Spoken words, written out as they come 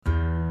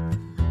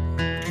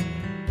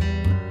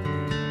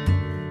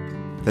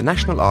The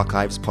National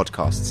Archives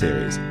podcast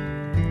series,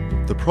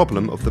 The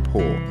Problem of the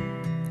Poor,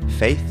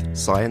 Faith,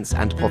 Science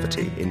and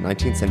Poverty in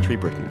 19th Century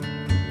Britain,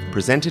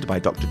 presented by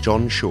Dr.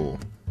 John Shaw.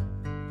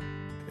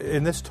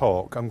 In this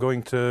talk, I'm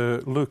going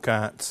to look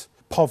at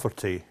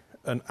poverty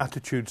and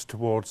attitudes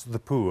towards the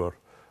poor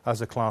as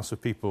a class of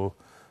people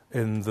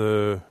in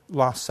the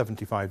last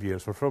 75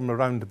 years, or from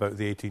around about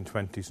the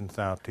 1820s and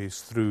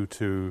 30s through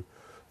to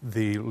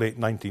the late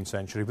 19th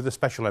century, with a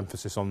special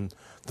emphasis on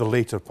the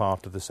later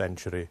part of the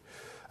century.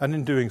 And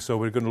in doing so,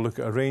 we're going to look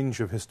at a range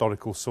of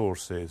historical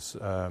sources,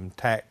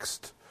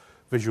 text,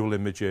 visual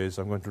images.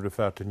 I'm going to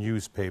refer to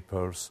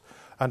newspapers,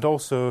 and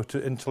also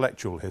to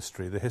intellectual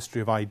history, the history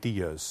of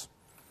ideas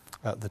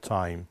at the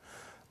time.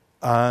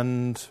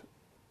 And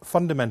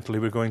fundamentally,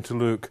 we're going to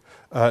look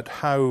at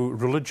how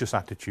religious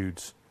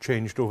attitudes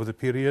changed over the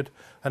period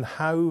and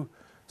how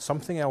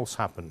something else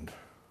happened.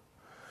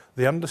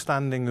 The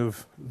understanding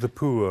of the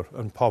poor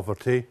and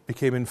poverty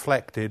became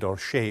inflected or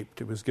shaped.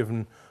 It was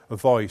given a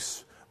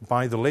voice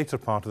by the later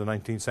part of the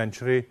 19th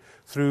century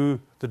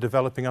through the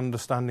developing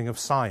understanding of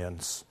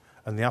science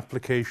and the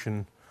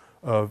application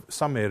of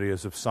some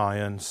areas of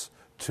science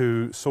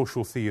to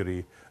social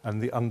theory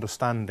and the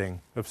understanding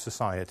of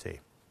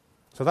society.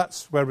 So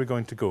that's where we're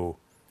going to go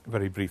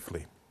very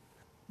briefly.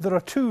 There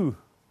are two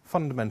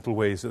fundamental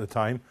ways at the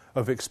time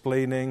of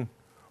explaining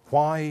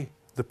why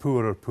the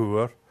poor are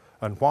poor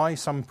and why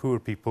some poor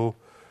people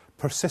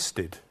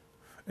persisted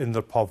in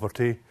their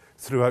poverty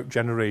throughout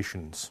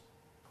generations.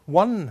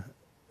 One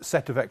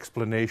set of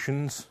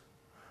explanations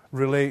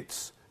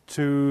relates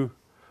to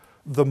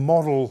the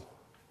moral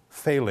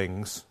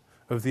failings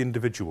of the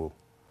individual.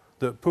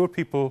 That poor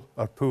people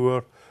are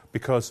poor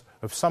because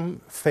of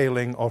some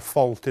failing or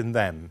fault in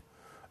them,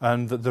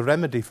 and that the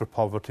remedy for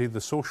poverty,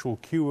 the social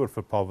cure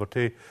for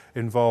poverty,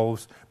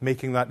 involves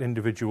making that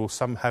individual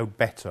somehow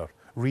better,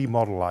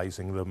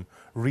 remoralising them,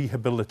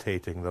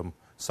 rehabilitating them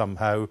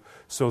somehow,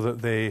 so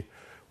that they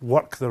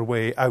work their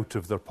way out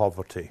of their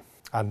poverty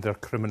and their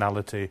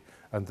criminality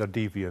and their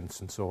deviance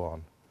and so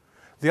on.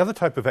 The other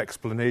type of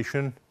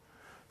explanation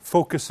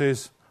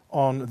focuses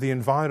on the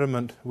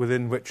environment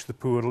within which the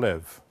poor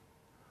live.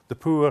 The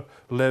poor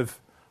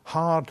live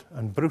hard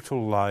and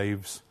brutal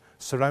lives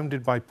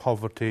surrounded by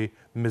poverty,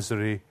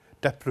 misery,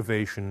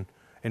 deprivation,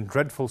 in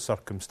dreadful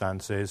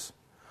circumstances,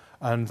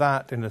 and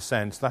that, in a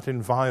sense, that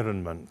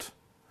environment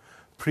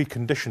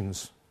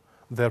preconditions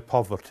their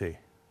poverty.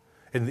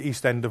 In the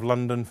East End of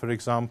London, for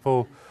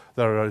example,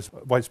 there is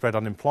widespread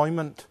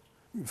unemployment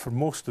for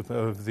most of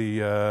the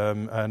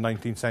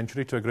 19th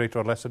century to a greater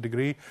or lesser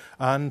degree,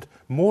 and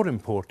more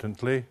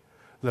importantly,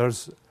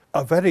 there's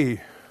a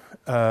very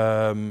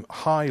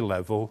high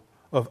level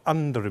of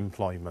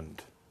underemployment.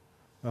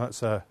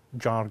 That's a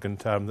jargon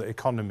term that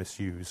economists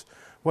use.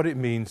 What it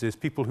means is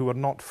people who are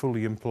not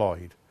fully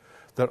employed.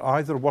 They're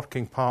either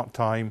working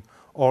part-time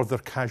or they're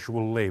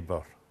casual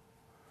labour.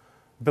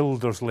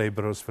 Builders'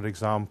 labourers, for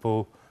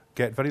example,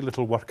 get very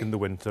little work in the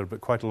winter but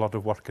quite a lot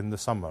of work in the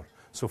summer.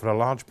 So for a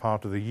large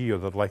part of the year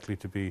they're likely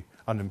to be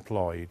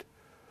unemployed.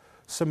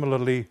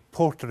 Similarly,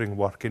 portering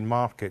work in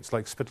markets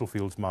like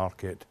Spitalfields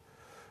Market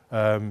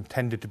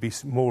tended to be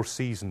more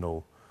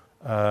seasonal.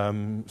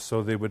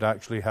 So they would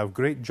actually have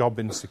great job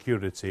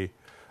insecurity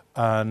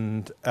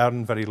and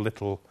earn very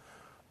little,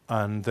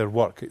 and their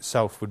work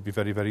itself would be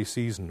very, very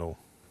seasonal.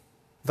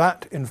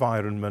 That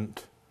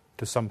environment,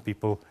 to some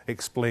people,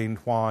 explained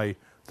why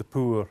the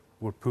poor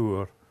were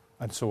poor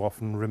and so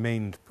often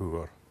remained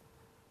poor.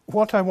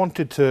 What I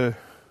wanted to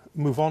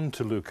move on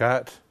to look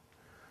at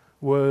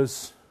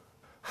was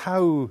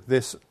how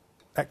this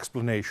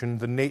explanation,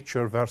 the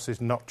nature versus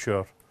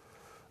nurture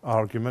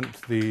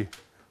argument, the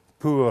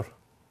poor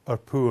are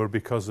poor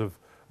because of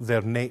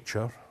their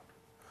nature,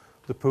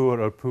 the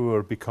poor are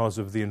poor because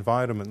of the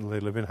environment they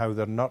live in, how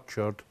they're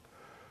nurtured,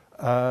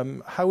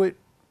 how it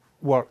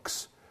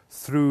works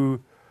through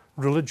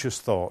religious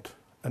thought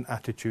and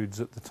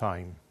attitudes at the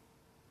time.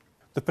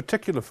 The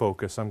particular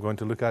focus I'm going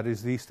to look at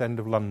is the East End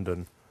of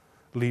London,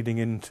 leading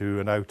into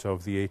and out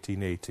of the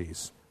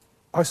 1880s.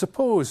 I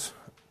suppose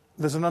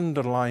there's an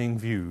underlying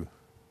view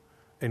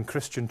in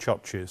Christian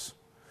churches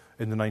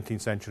in the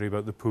 19th century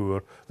about the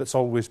poor that's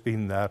always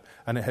been there,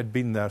 and it had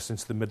been there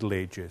since the Middle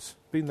Ages,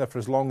 been there for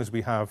as long as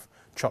we have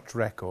church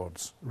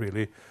records,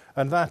 really,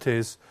 and that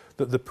is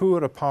that the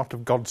poor are part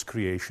of God's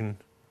creation,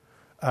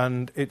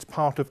 and it's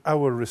part of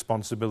our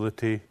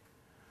responsibility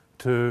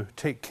to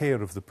take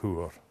care of the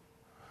poor.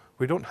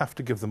 We don't have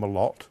to give them a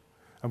lot,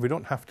 and we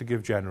don't have to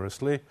give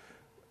generously,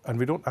 and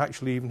we don't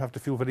actually even have to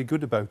feel very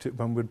good about it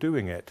when we're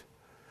doing it.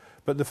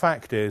 But the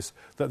fact is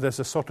that there's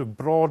a sort of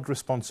broad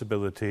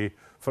responsibility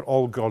for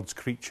all God's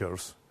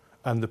creatures,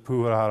 and the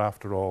poor are,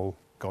 after all,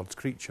 God's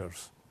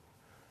creatures.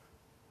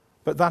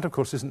 But that, of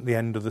course, isn't the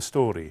end of the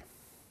story.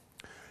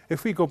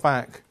 If we go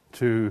back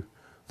to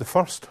the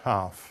first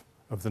half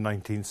of the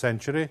 19th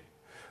century,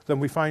 then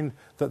we find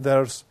that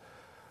there's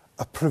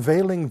a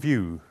prevailing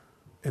view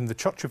in the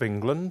Church of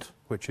England,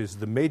 which is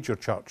the major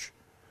church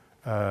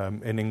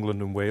in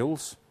England and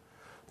Wales,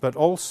 but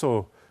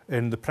also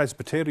in the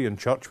Presbyterian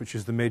Church, which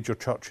is the major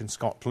church in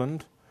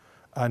Scotland,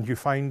 and you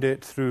find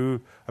it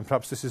through, and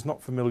perhaps this is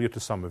not familiar to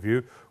some of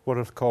you, what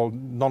are called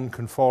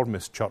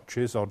nonconformist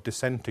churches or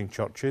dissenting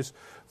churches,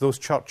 those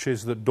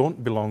churches that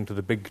don't belong to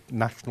the big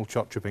national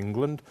Church of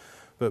England,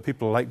 but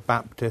people like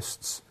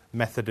Baptists,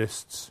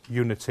 Methodists,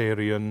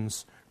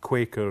 Unitarians,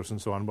 Quakers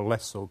and so on, well,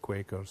 less so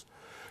Quakers.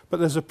 But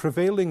there's a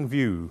prevailing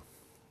view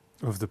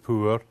of the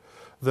poor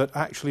that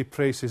actually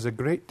places a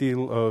great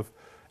deal of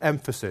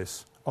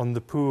emphasis on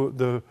the poor,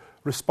 the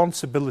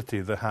responsibility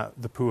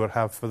the poor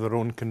have for their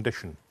own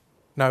condition.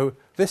 Now,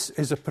 this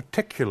is a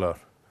particular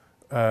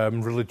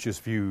religious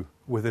view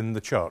within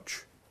the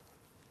church,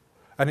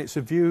 and it's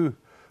a view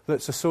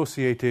that's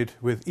associated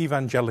with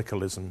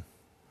evangelicalism,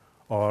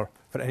 or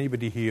for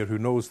anybody here who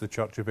knows the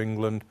Church of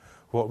England,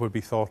 what would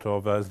be thought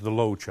of as the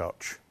low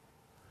church,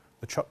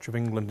 the Church of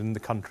England in the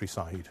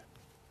countryside.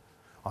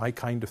 I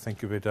kind of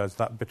think of it as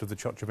that bit of the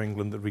Church of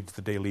England that reads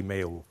the Daily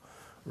Mail,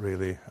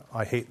 really.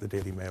 I hate the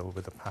Daily Mail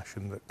with a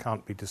passion that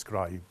can't be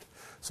described,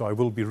 so I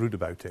will be rude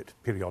about it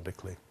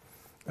periodically,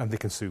 and they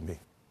can sue me.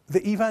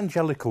 The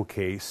evangelical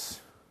case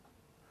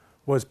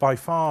was by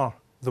far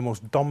the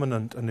most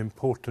dominant and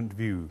important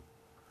view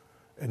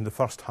in the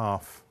first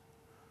half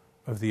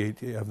of the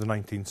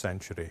 19th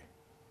century.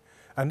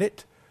 And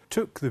it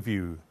took the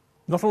view,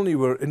 not only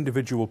were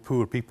individual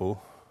poor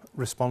people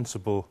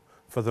responsible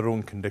for their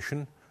own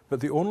condition, but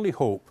the only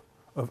hope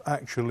of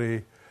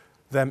actually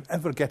them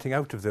ever getting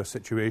out of their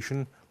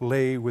situation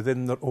lay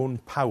within their own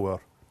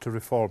power to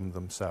reform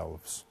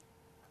themselves.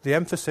 The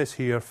emphasis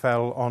here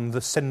fell on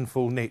the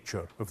sinful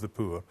nature of the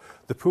poor.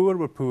 The poor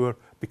were poor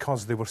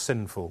because they were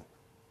sinful.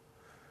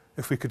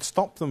 If we could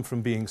stop them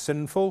from being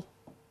sinful,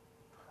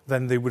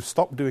 then they would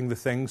stop doing the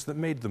things that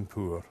made them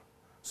poor.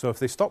 So if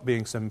they stopped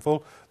being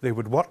sinful, they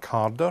would work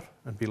harder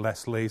and be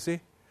less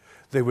lazy.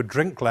 They would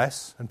drink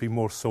less and be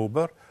more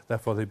sober,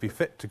 therefore they'd be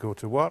fit to go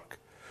to work.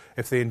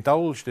 If they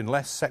indulged in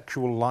less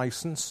sexual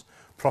license,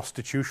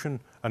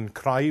 prostitution and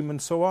crime and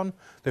so on,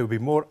 they would be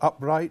more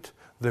upright,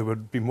 they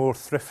would be more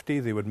thrifty,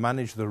 they would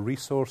manage their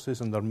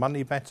resources and their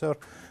money better,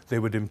 they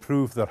would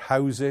improve their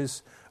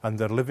houses and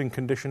their living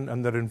condition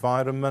and their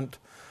environment.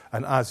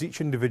 And as each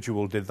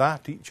individual did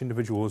that, each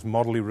individual was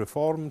morally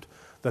reformed,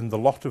 then the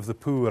lot of the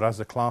poor as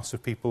a class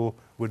of people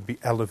would be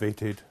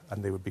elevated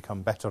and they would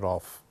become better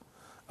off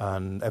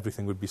and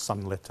everything would be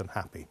sunlit and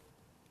happy.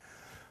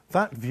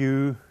 That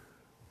view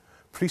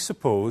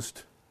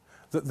presupposed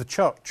that the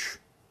church,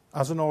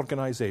 as an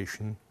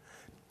organisation,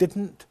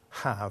 didn't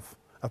have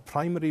a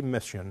primary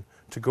mission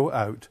to go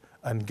out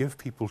and give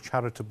people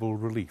charitable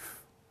relief.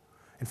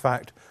 In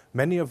fact,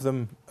 many of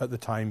them at the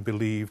time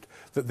believed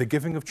that the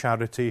giving of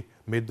charity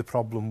made the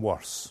problem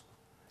worse.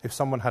 If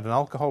someone had an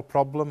alcohol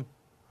problem,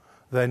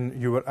 then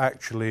you were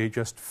actually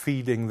just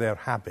feeding their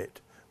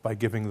habit by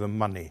giving them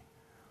money.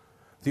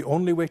 The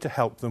only way to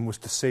help them was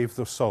to save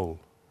their soul,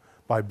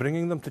 by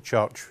bringing them to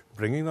church,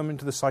 bringing them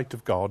into the sight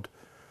of God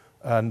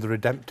and the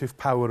redemptive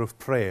power of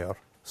prayer,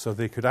 so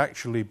they could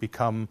actually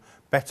become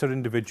better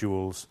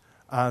individuals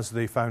as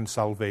they found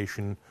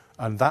salvation,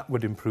 and that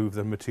would improve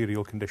their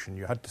material condition.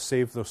 You had to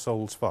save their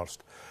souls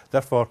first.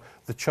 Therefore,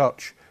 the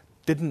church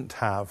didn't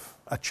have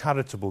a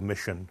charitable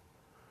mission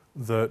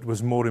that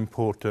was more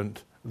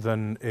important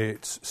than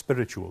its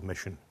spiritual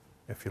mission,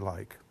 if you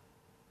like.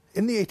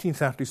 In the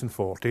 1830s and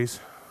 40s,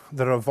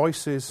 there are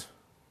voices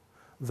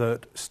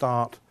that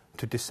start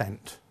to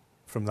dissent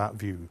from that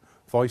view,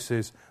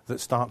 voices that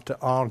start to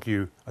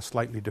argue a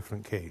slightly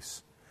different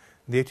case.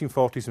 In the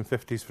 1840s and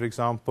 50s, for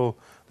example,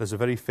 there's a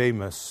very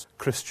famous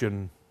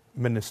Christian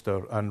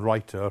minister and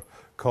writer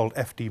called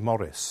F.D.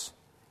 Maurice.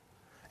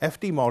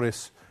 F.D.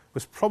 Maurice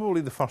was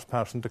probably the first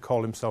person to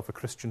call himself a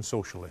Christian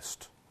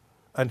socialist.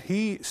 And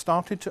he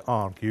started to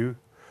argue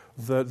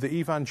that the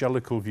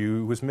evangelical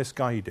view was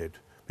misguided,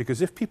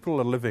 because if people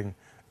are living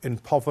in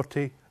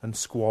poverty and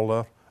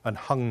squalor and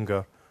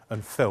hunger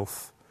and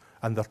filth,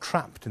 and they're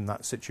trapped in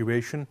that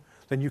situation,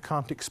 then you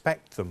can't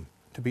expect them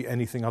to be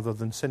anything other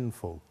than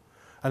sinful.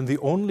 And the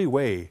only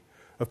way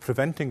of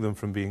preventing them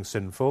from being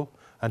sinful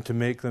and to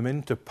make them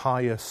into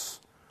pious,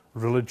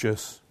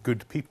 religious,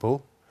 good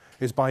people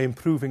is by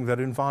improving their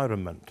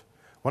environment.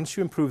 Once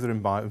you improve their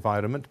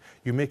environment,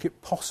 you make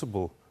it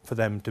possible for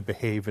them to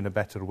behave in a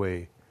better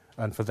way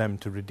and for them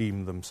to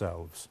redeem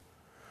themselves.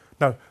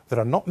 Now, there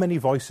are not many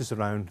voices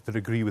around that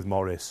agree with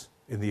Maurice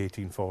in the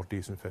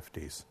 1840s and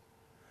 50s,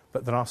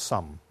 but there are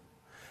some.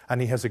 And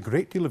he has a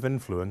great deal of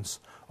influence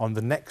on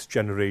the next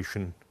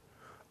generation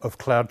of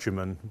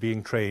clergymen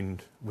being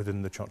trained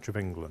within the Church of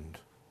England.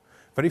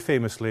 Very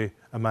famously,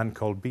 a man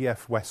called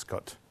B.F.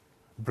 Westcott,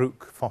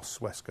 Brooke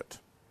Foss Westcott.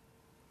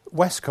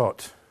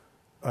 Westcott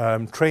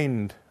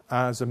trained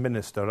as a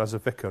minister, as a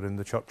vicar in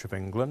the Church of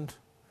England.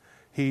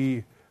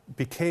 He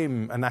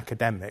became an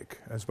academic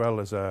as well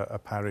as a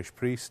parish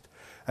priest,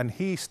 and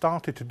he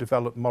started to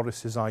develop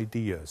Maurice's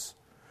ideas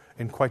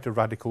in quite a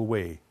radical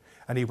way.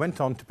 And he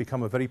went on to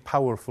become a very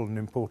powerful and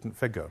important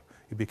figure.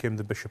 He became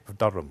the Bishop of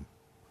Durham,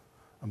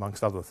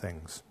 amongst other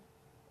things.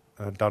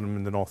 Durham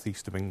in the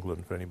northeast of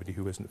England, for anybody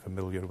who isn't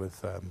familiar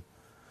with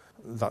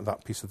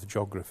that piece of the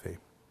geography.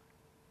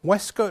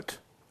 Westcott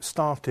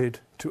started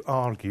to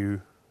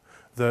argue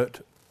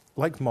that,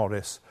 like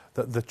Morris,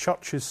 that the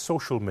church's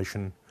social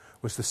mission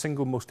was the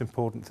single most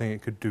important thing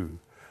it could do,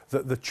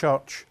 that the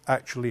church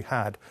actually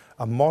had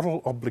a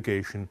moral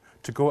obligation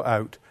to go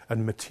out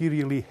and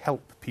materially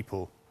help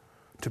people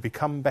to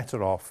become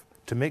better off,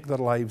 to make their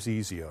lives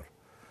easier,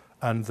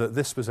 and that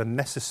this was a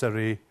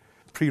necessary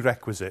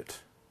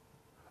prerequisite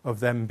of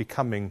them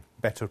becoming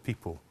better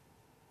people.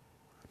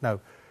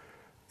 Now,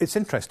 it's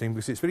interesting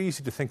because it's very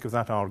easy to think of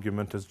that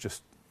argument as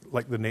just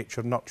like the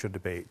nature-nurture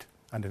debate,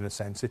 and in a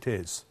sense it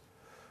is.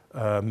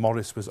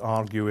 Morris was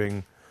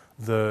arguing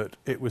that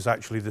it was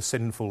actually the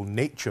sinful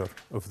nature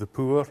of the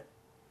poor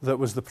that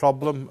was the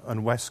problem,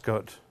 and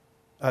the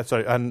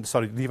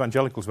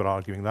evangelicals were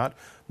arguing that.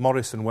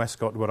 Morris and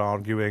Westcott were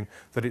arguing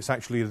that it's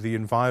actually the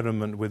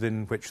environment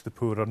within which the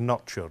poor are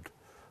nurtured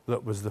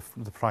that was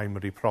the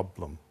primary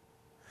problem.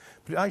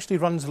 But it actually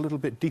runs a little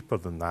bit deeper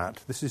than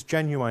that. This is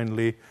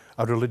genuinely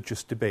a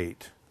religious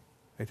debate.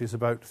 It is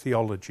about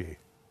theology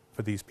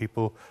for these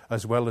people,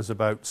 as well as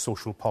about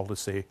social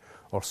policy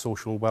or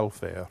social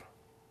welfare.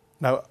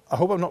 Now, I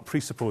hope I'm not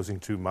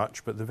presupposing too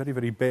much, but the very,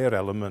 very bare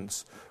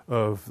elements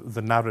of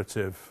the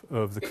narrative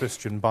of the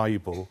Christian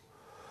Bible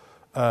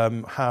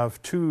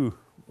have two,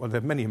 well,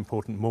 there are many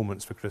important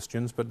moments for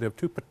Christians, but they have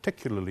two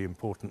particularly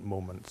important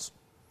moments.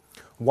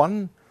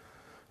 One,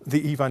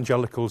 the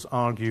evangelicals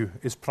argue,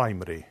 is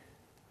primary.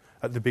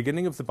 At the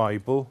beginning of the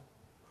Bible,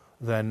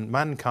 then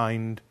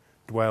mankind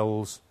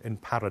dwells in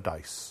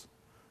paradise,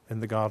 in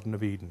the Garden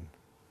of Eden.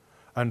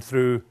 And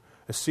through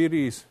a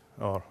series,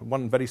 or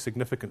one very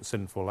significant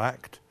sinful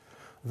act,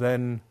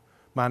 then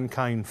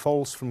mankind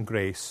falls from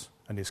grace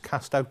and is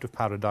cast out of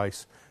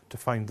paradise to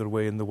find their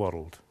way in the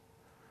world.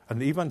 And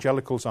the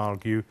evangelicals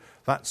argue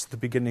that's the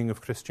beginning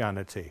of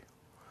Christianity,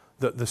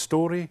 that the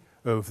story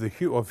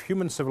of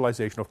human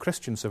civilization, of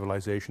Christian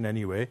civilization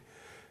anyway,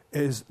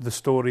 is the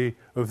story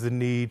of the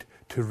need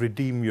to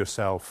redeem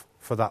yourself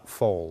for that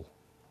fall.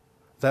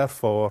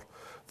 Therefore,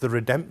 the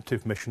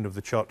redemptive mission of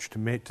the church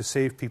to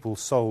save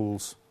people's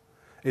souls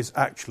is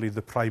actually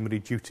the primary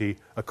duty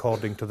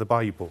according to the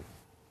Bible.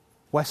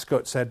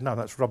 Westcott said, no,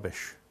 that's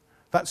rubbish.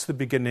 That's the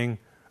beginning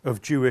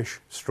of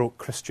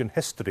Jewish/Christian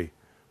history,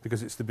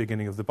 because it's the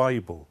beginning of the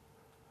Bible.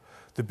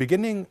 The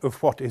beginning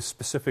of what is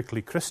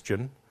specifically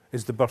Christian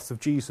is the birth of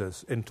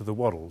Jesus into the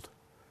world,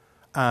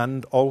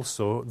 and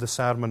also the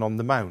Sermon on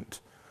the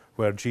Mount,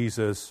 where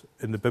Jesus,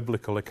 in the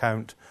biblical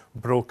account,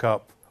 broke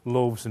up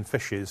loaves and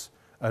fishes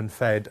and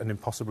fed an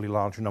impossibly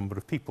large number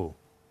of people.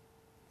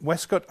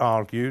 Westcott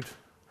argued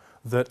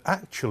that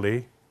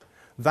actually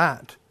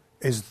that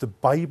is the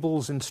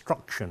Bible's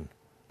instruction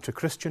to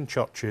Christian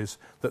churches,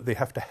 that they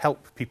have to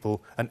help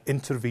people and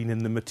intervene in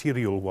the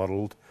material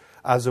world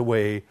as a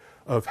way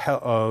of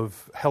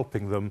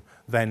helping them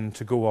then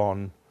to go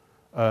on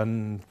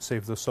and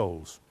save their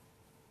souls.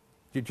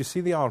 Did you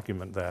see the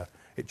argument there?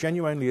 It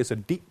genuinely is a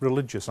deep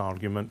religious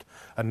argument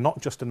and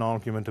not just an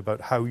argument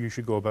about how you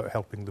should go about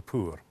helping the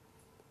poor.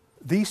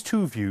 These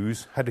two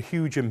views had a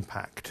huge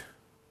impact,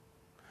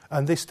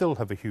 and they still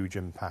have a huge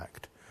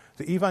impact.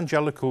 The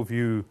evangelical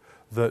view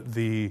that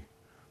the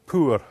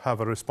poor have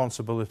a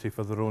responsibility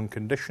for their own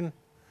condition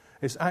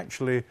is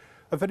actually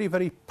a very,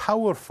 very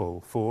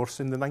powerful force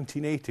in the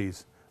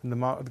 1980s in the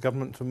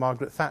government of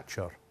Margaret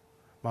Thatcher.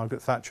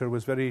 Margaret Thatcher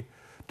was very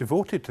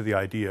devoted to the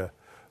idea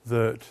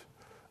that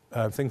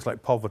things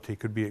like poverty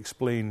could be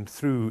explained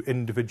through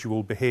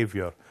individual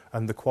behaviour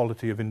and the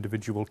quality of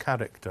individual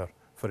character,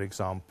 for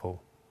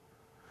example.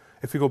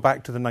 If we go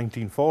back to the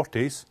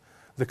 1940s,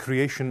 the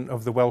creation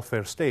of the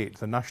welfare state,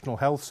 the National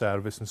Health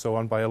Service and so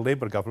on by a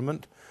Labour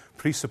government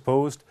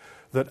presupposed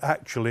that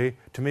actually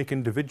to make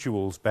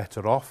individuals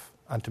better off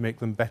and to make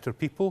them better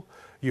people,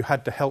 you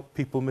had to help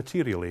people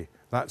materially.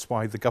 That's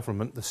why the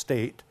government, the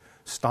state,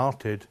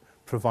 started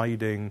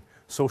providing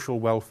social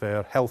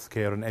welfare,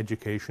 healthcare and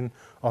education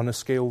on a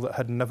scale that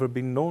had never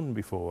been known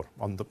before,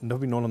 never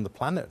been known on the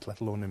planet, let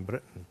alone in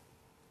Britain.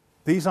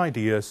 These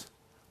ideas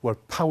were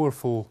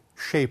powerful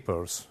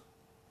shapers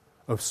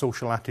of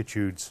social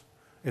attitudes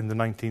in the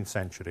 19th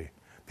century.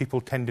 People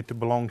tended to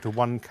belong to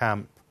one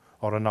camp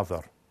or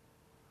another.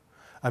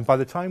 And by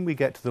the time we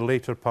get to the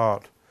later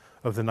part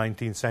of the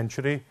 19th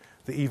century,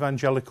 the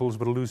evangelicals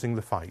were losing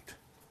the fight.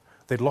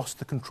 They'd lost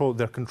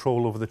their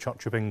control over the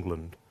Church of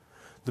England.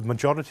 The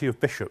majority of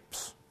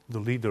bishops, the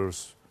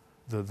leaders,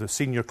 the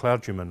senior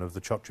clergymen of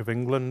the Church of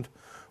England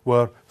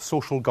were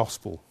social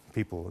gospel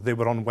people. They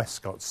were on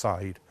Westcott's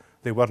side.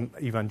 They weren't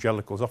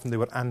evangelicals. Often they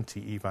were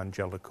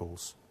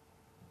anti-evangelicals.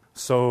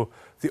 So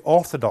the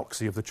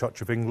orthodoxy of the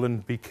Church of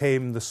England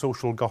became the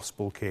social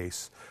gospel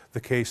case,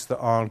 the case that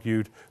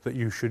argued that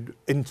you should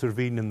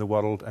intervene in the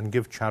world and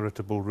give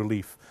charitable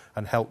relief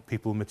and help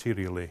people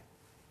materially.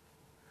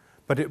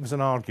 But it was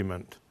an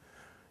argument.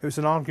 It was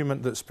an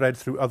argument that spread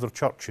through other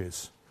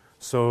churches.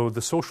 So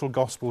the social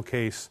gospel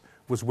case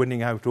was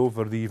winning out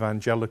over the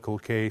evangelical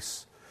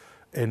case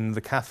in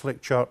the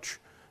Catholic Church,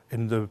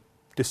 in the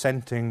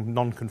dissenting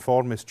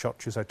nonconformist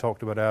churches I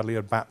talked about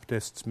earlier,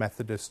 Baptists,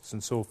 Methodists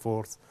and so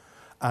forth.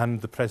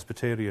 and the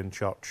Presbyterian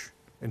Church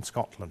in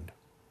Scotland.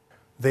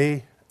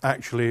 They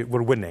actually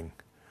were winning,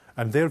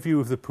 and their view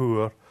of the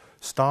poor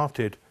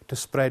started to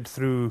spread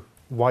through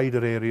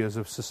wider areas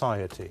of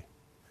society.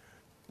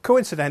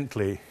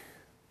 Coincidentally,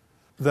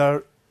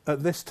 there,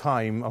 at this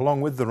time,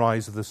 along with the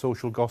rise of the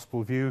social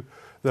gospel view,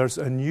 there's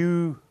a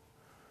new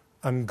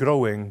and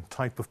growing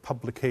type of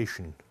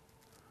publication.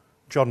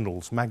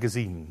 Journals,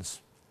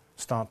 magazines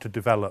start to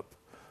develop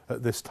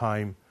at this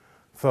time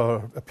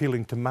for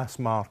appealing to mass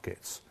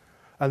markets.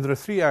 And there are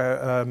three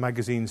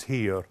magazines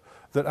here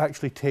that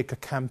actually take a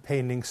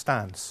campaigning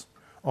stance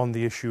on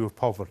the issue of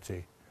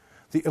poverty.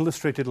 The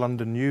Illustrated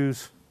London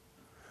News,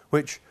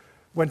 which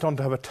went on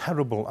to have a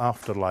terrible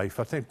afterlife.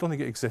 I don't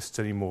think it exists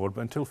anymore,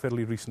 but until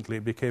fairly recently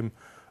it became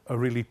a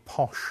really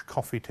posh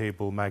coffee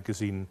table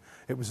magazine.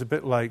 It was a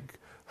bit like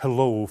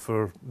Hello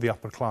for the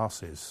upper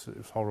classes. It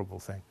was a horrible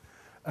thing.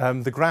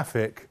 The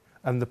Graphic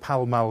and the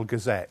Pall Mall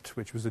Gazette,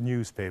 which was a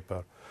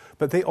newspaper.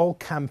 But they all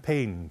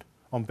campaigned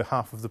on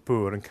behalf of the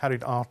poor and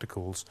carried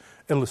articles,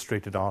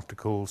 illustrated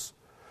articles,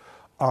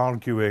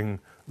 arguing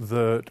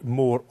that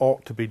more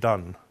ought to be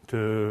done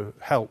to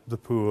help the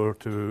poor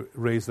to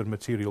raise their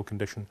material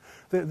condition.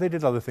 They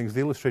did other things.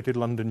 The Illustrated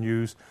London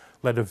News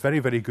led a very,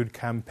 very good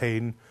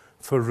campaign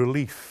for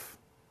relief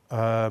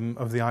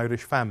of the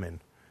Irish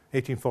famine,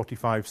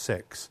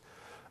 1845-6.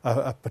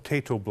 A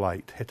potato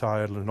blight hit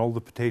Ireland and all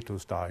the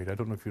potatoes died. I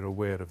don't know if you're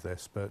aware of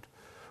this, but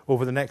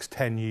over the next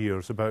 10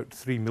 years, about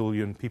 3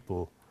 million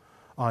people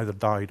either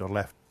died or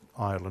left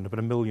Ireland. About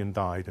 1 million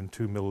died and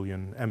 2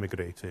 million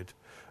emigrated.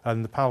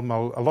 And the Pall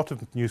Mall, a lot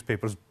of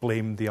newspapers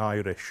blamed the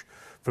Irish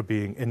for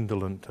being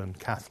indolent and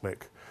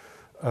Catholic.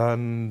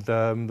 And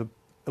the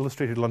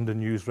Illustrated London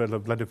News led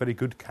a very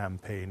good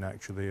campaign,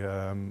 actually,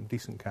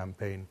 decent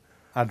campaign,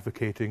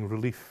 advocating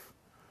relief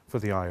for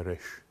the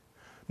Irish.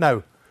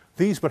 Now,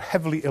 these were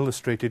heavily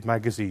illustrated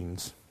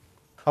magazines.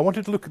 I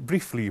wanted to look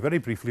briefly, very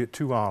briefly, at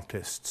two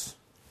artists,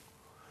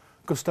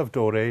 Gustave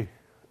Doré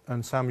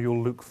and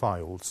Samuel Luke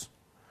Fildes.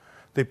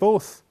 They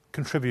both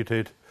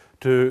contributed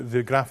to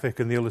the Graphic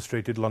and the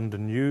Illustrated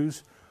London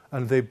News,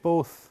 and they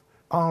both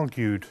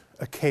argued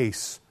a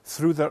case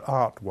through their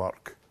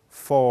artwork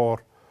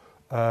for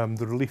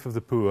the relief of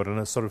the poor and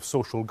a sort of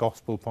social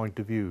gospel point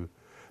of view.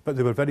 But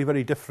they were very,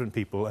 very different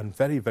people and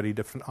very, very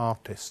different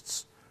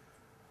artists.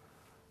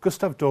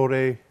 Gustave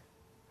Doré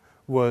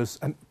was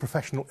a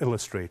professional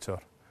illustrator.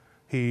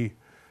 He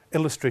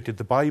illustrated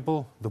the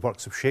Bible, the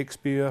works of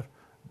Shakespeare,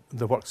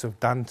 the works of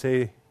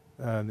Dante,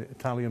 the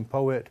Italian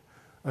poet,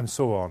 and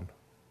so on.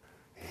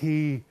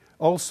 He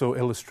also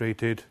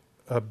illustrated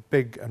a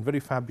big and very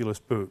fabulous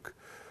book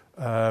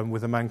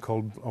with a man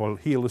called, well,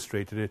 he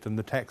illustrated it, and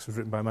the text was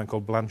written by a man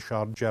called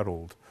Blanchard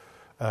Gerald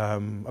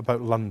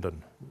about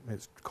London.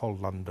 It's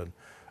called London,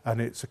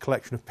 and it's a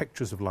collection of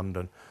pictures of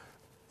London,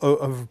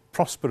 of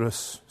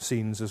prosperous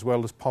scenes as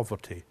well as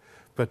poverty.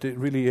 But it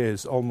really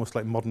is almost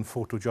like modern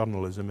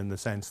photojournalism in the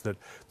sense that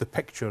the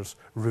pictures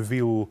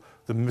reveal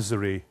the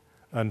misery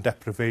and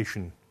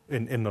deprivation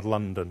in inner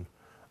London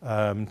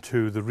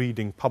to the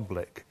reading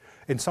public,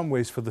 in some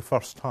ways for the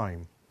first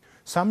time.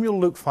 Samuel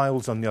Luke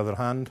Fildes, on the other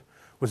hand,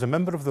 was a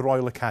member of the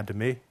Royal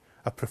Academy,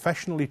 a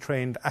professionally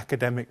trained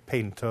academic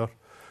painter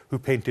who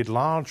painted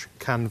large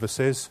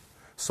canvases,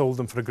 sold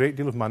them for a great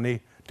deal of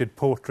money, did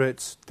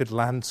portraits, did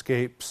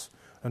landscapes,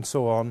 and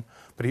so on.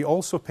 But he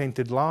also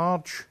painted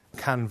large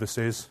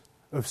canvases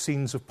of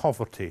scenes of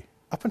poverty.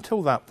 Up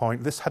until that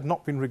point, this had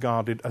not been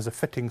regarded as a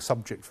fitting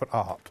subject for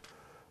art.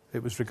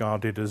 It was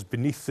regarded as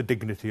beneath the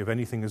dignity of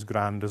anything as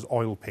grand as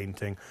oil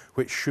painting,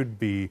 which should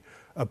be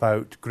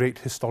about great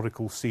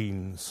historical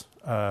scenes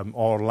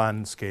or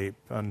landscape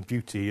and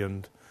beauty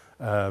and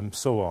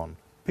so on.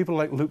 People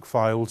like Luke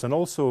Fildes, and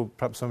also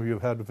perhaps some of you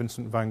have heard of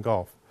Vincent van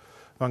Gogh.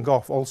 Van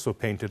Gogh also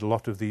painted a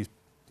lot of these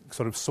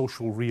sort of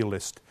social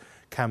realist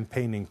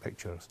campaigning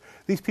pictures.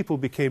 These people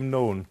became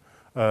known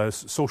as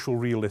social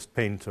realist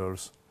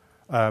painters,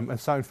 and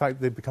so in fact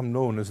they become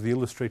known as the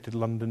Illustrated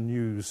London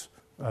News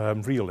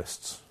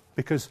realists,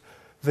 because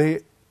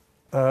they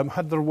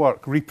had their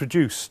work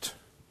reproduced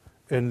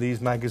in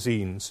these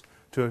magazines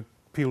to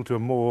appeal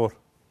to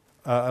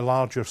a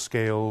larger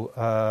scale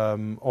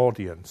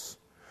audience.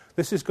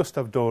 This is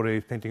Gustave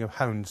Doré's painting of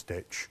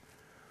Houndsditch.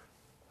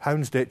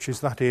 Houndsditch is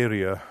that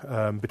area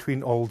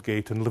between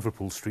Aldgate and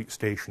Liverpool Street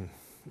Station.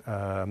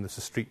 There's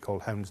a street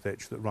called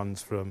Houndsditch that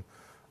runs from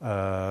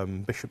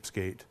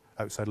Bishopsgate,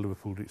 outside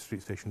Liverpool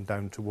Street Station,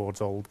 down towards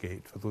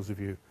Aldgate, for those of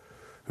you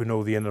who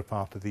know the inner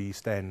part of the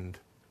East End.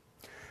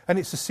 And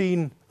it's a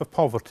scene of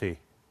poverty.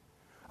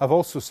 I've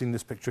also seen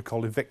this picture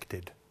called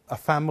Evicted. A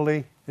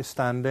family is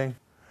standing,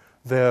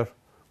 their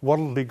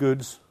worldly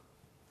goods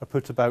are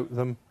put about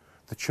them,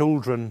 the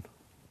children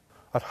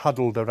are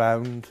huddled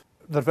around.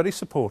 They're very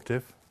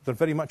supportive, they're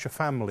very much a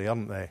family,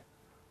 aren't they?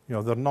 You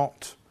know, they're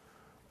not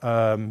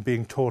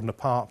being torn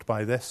apart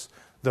by this,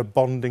 they're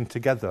bonding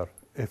together,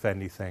 if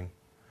anything.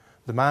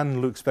 The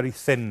man looks very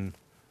thin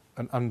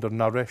and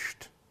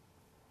undernourished.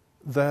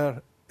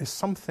 There is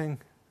something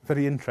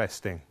very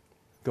interesting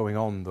going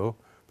on, though,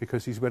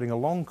 because he's wearing a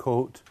long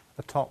coat,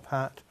 a top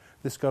hat,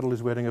 This girl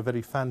is wearing a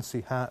very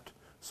fancy hat,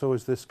 so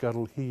is this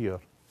girl here.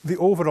 The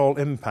overall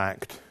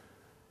impact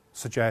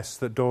suggests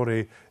that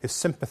Doré is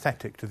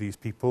sympathetic to these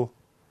people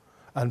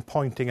and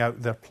pointing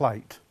out their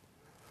plight.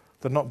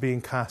 They're not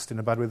being cast in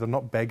a bad way, they're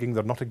not begging,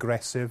 they're not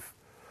aggressive,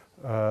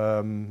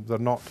 they're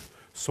not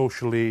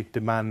socially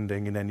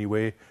demanding in any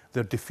way,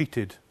 they're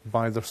defeated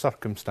by their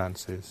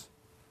circumstances.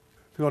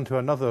 If we go on to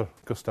another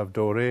Gustave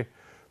Doré,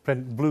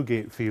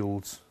 Bluegate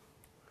Fields,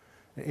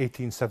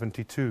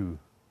 1872.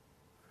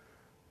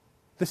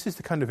 This is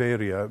the kind of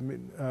area,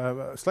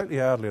 slightly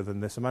earlier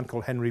than this, a man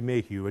called Henry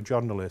Mayhew, a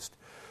journalist,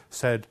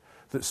 said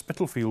that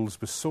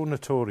Spitalfields was so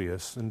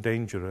notorious and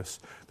dangerous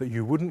that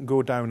you wouldn't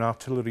go down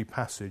Artillery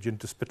Passage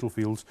into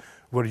Spitalfields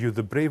were you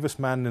the bravest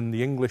man in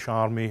the English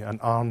army and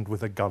armed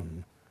with a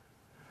gun.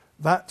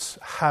 That's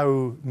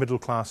how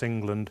middle-class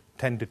England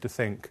tended to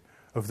think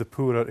of the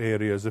poorer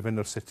areas of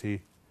inner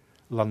city,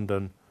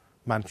 London,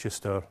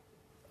 Manchester,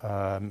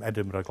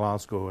 Edinburgh,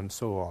 Glasgow, and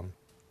so on.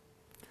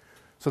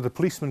 So the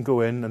policemen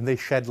go in and they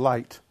shed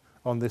light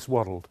on this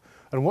world.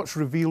 And what's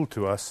revealed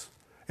to us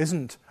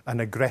isn't an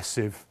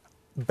aggressive,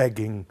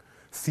 begging,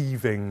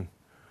 thieving,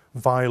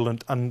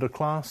 violent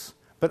underclass,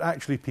 but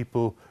actually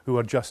people who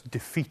are just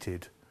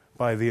defeated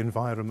by the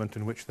environment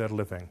in which they're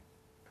living.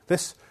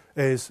 This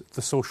is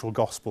the social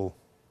gospel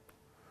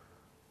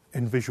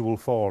in visual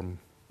form,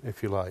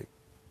 if you like.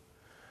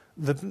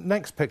 The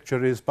next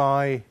picture is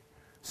by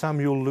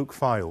Samuel Luke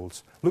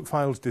Fildes. Luke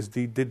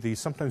Fildes did these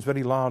sometimes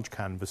very large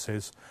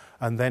canvases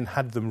and then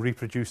had them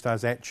reproduced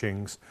as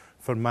etchings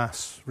for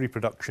mass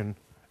reproduction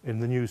in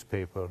the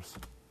newspapers.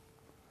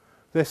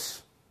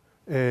 This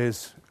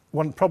is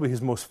probably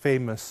his most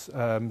famous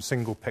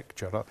single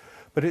picture,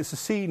 but it's a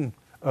scene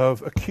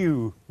of a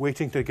queue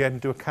waiting to get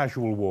into a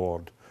casual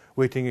ward,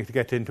 waiting to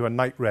get into a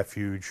night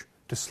refuge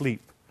to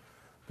sleep,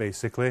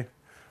 basically.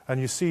 And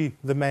you see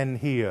the men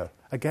here,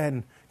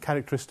 again,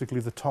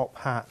 characteristically the top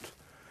hat.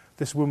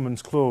 This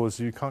woman's clothes,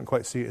 you can't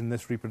quite see it in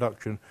this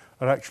reproduction,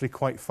 are actually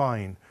quite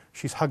fine.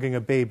 She's hugging a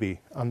baby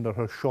under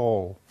her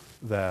shawl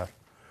there.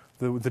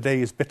 The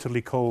day is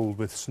bitterly cold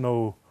with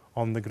snow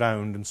on the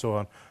ground and so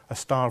on. A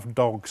starved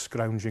dog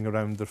scrounging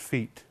around their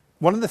feet.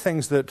 One of the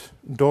things that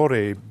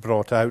Doré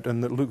brought out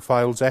and that Luke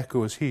Fildes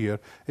echoes here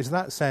is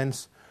that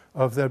sense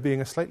of there being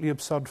a slightly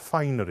absurd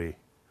finery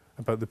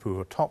about the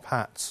poor. Top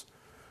hats,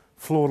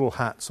 floral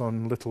hats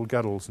on little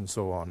girls and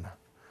so on.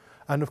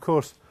 And of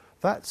course,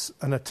 that's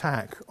an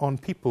attack on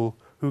people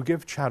who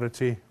give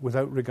charity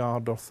without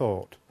regard or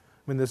thought.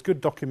 I mean, there's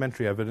good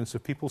documentary evidence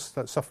of people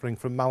suffering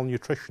from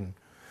malnutrition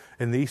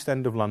in the East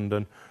End of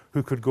London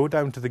who could go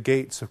down to the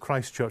gates of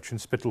Christchurch in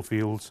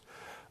Spitalfields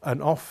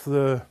and off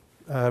the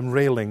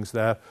railings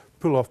there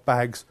pull off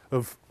bags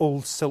of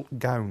old silk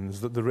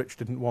gowns that the rich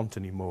didn't want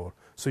anymore.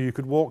 So you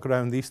could walk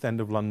around the East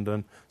End of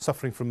London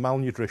suffering from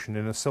malnutrition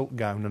in a silk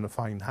gown and a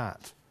fine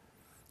hat.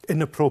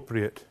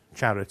 Inappropriate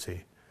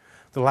charity.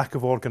 The lack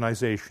of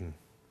organisation.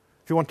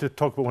 If you want to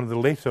talk about one of the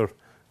later,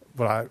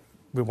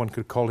 one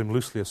could call him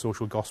loosely a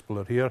social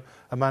gospeller here,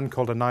 a man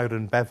called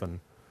Aneurin Bevan,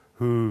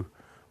 who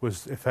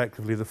was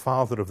effectively the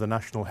father of the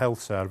National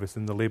Health Service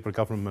in the Labour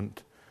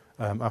government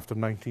after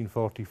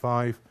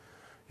 1945,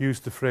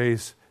 used the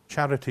phrase,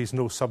 charity is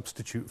no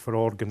substitute for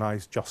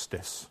organised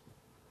justice.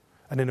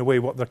 And in a way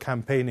what they're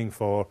campaigning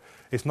for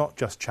is not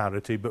just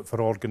charity, but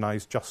for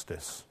organised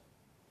justice.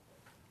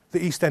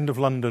 The East End of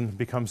London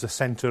becomes a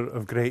centre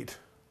of great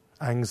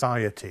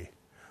anxiety.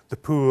 The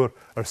poor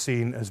are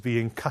seen as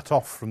being cut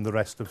off from the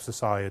rest of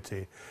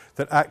society,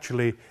 that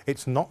actually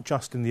it's not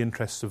just in the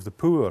interests of the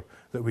poor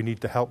that we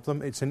need to help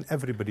them, it's in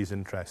everybody's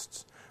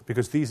interests,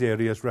 because these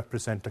areas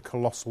represent a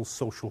colossal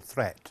social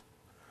threat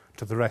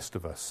to the rest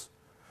of us.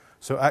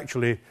 So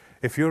actually,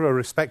 if you're a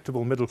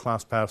respectable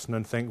middle-class person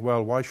and think,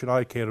 well, why should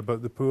I care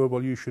about the poor?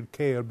 Well, you should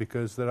care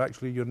because they're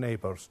actually your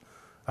neighbours,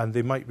 and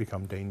they might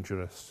become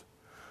dangerous.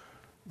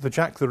 The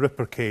Jack the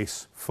Ripper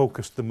case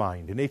focused the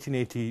mind. In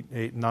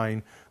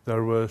 1888-9,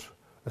 there was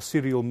a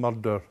serial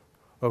murder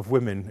of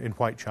women in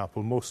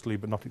Whitechapel, mostly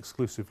but not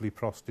exclusively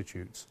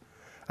prostitutes.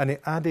 And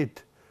it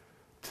added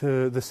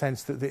to the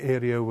sense that the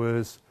area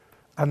was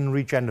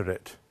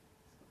unregenerate.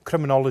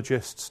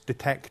 Criminologists,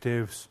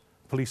 detectives,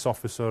 police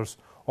officers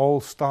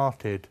all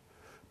started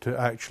to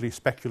actually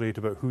speculate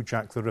about who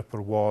Jack the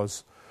Ripper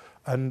was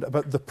and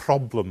about the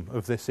problem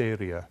of this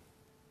area.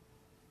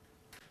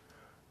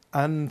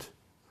 And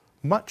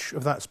much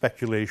of that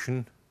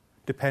speculation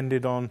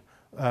depended on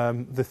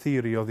the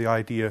theory or the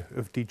idea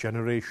of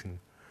degeneration,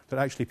 that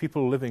actually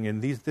people living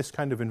in this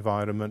kind of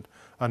environment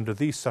under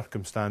these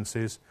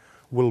circumstances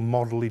will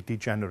morally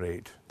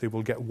degenerate. They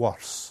will get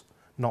worse,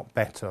 not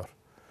better.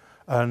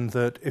 And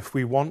that if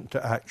we want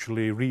to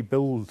actually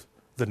rebuild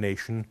the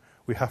nation,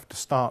 we have to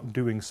start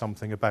doing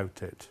something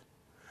about it.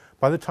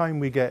 By the time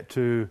we get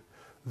to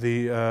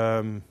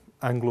the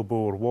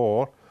Anglo-Boer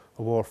War,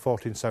 a war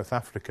fought in South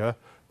Africa,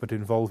 but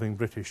involving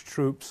British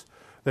troops,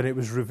 then it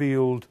was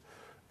revealed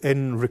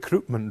in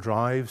recruitment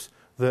drives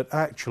that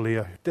actually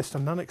just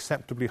an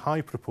unacceptably high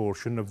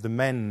proportion of the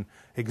men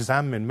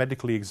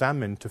medically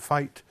examined to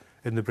fight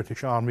in the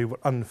British Army were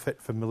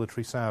unfit for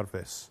military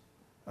service,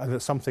 and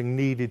that something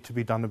needed to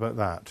be done about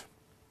that.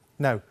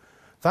 Now,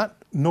 that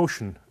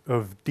notion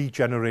of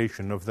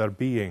degeneration, of there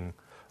being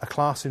a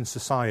class in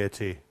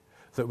society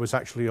that was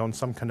actually on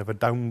some kind of a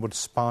downward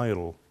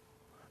spiral,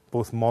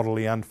 both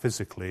morally and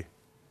physically,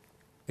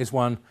 is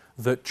one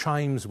that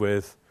chimes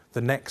with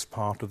the next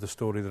part of the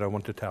story that I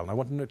want to tell. And I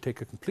want to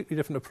take a completely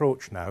different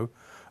approach now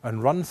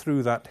and run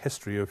through that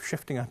history of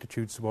shifting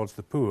attitudes towards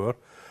the poor,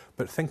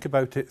 but think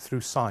about it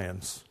through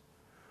science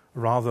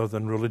rather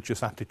than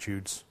religious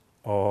attitudes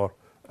or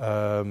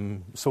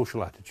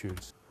social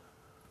attitudes.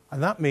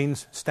 And that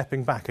means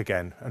stepping back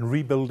again and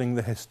rebuilding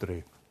the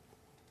history.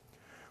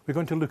 We're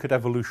going to look at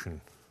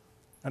evolution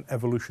and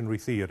evolutionary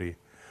theory.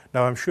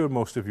 Now, I'm sure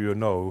most of you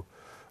know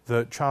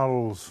that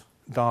Charles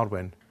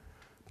Darwin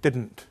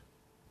didn't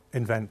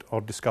invent or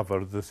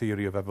discover the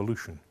theory of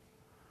evolution.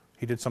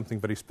 He did something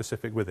very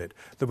specific with it.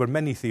 There were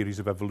many theories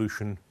of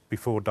evolution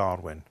before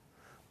Darwin.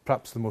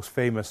 Perhaps the most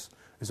famous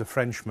is a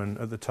Frenchman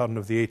at the turn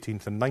of the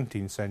 18th and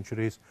 19th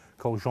centuries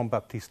called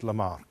Jean-Baptiste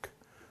Lamarck.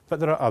 But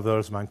there are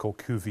others, a man called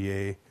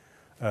Cuvier,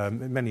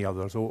 many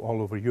others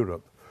all over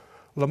Europe.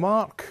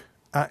 Lamarck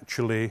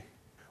actually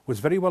was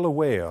very well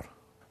aware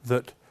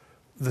that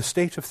the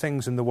state of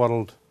things in the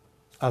world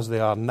as they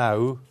are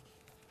now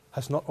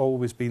has not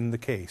always been the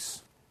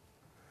case.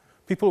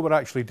 People were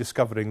actually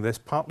discovering this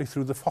partly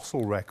through the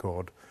fossil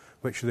record,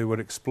 which they were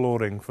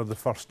exploring for the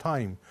first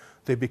time.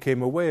 They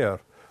became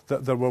aware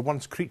that there were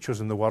once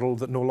creatures in the world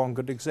that no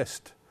longer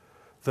exist,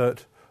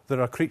 that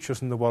there are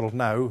creatures in the world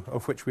now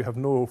of which we have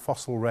no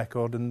fossil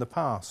record in the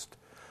past,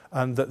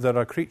 and that there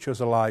are creatures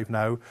alive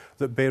now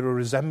that bear a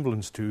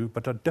resemblance to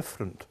but are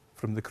different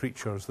from the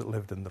creatures that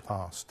lived in the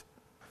past.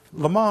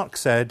 Lamarck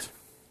said,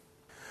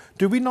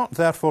 "Do we not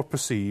therefore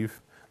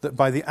perceive that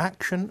by the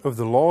action of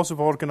the laws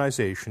of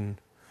organisation,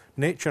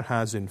 nature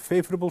has in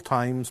favourable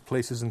times,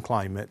 places and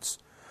climates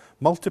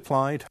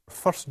multiplied her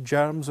first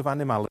germs of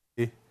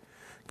animality,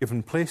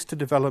 given place to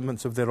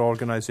developments of their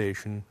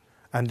organisation,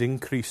 and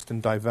increased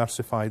and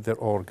diversified their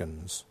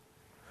organs.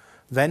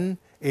 Then,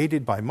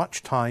 aided by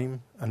much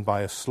time and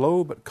by a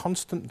slow but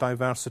constant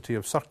diversity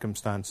of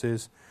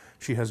circumstances,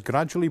 she has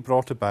gradually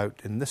brought about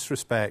in this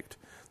respect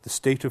the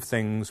state of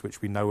things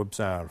which we now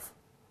observe.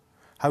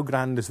 How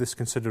grand is this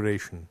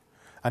consideration,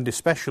 and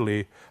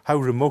especially how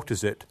remote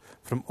is it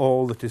from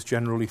all that is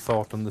generally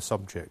thought on the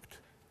subject?"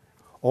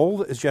 All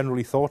that is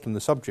generally thought on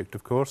the subject,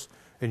 of course,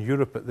 in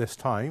Europe at this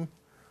time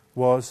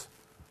was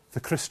the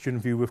Christian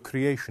view of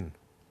creation,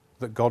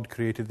 that God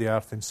created the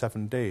earth in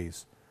 7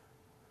 days,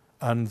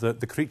 and that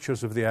the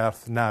creatures of the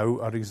earth now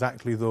are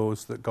exactly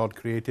those that God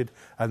created,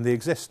 and they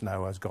exist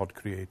now as God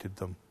created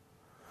them.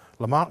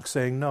 Lamarck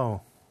saying,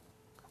 no,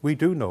 we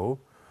do know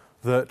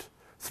that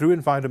through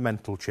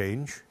environmental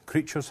change,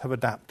 creatures have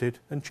adapted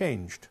and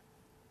changed.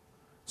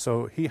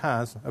 So he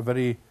has a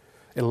very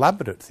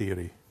elaborate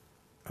theory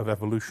of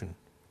evolution.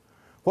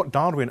 What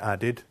Darwin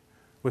added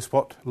was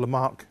what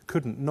Lamarck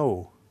couldn't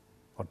know,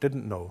 or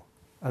didn't know,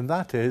 and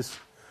that is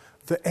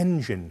the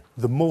engine,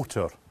 the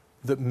motor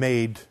that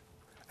made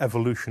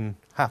evolution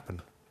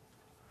happen.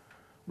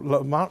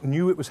 Lamarck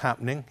knew it was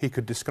happening, he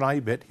could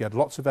describe it, he had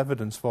lots of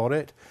evidence for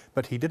it,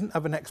 but he didn't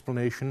have an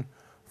explanation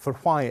for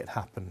why it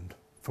happened,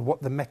 for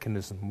what the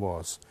mechanism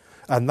was.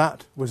 And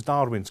that was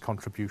Darwin's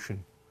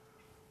contribution.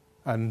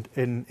 And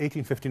in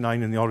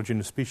 1859, in The Origin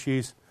of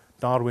Species,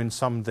 Darwin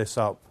summed this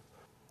up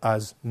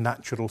as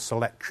natural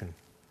selection.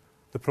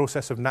 The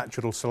process of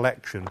natural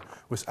selection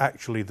was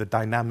actually the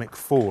dynamic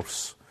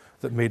force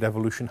that made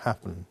evolution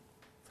happen.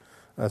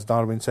 As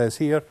Darwin says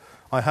here,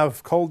 "I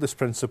have called this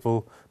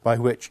principle by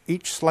which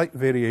each slight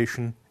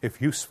variation,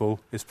 if useful,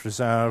 is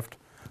preserved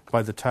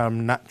by the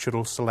term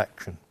natural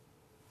selection."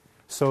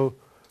 So,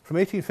 from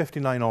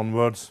 1859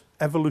 onwards,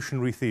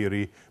 evolutionary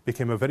theory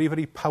became a very,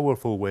 very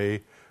powerful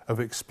way of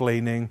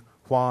explaining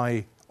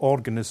why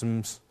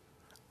organisms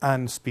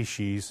and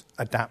species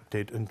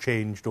adapted and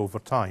changed over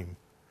time.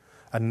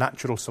 And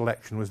natural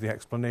selection was the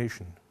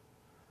explanation.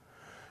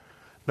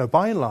 Now,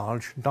 by and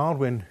large,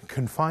 Darwin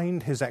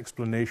confined his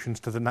explanations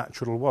to the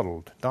natural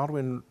world.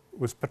 Darwin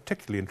was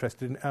particularly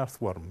interested in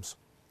earthworms.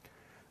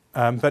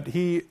 But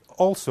he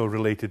also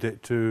related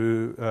it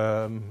to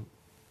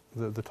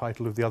the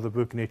title of the other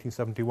book in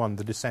 1871,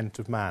 The Descent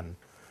of Man,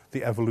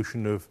 the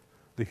evolution of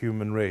the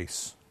human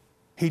race.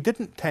 He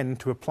didn't tend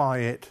to apply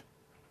it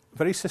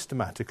very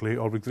systematically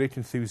or with great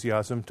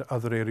enthusiasm to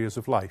other areas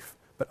of life,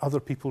 but other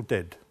people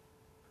did.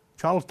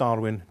 Charles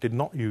Darwin did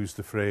not use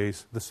the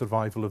phrase, the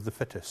survival of the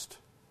fittest.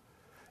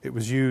 It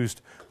was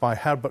used by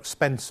Herbert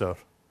Spencer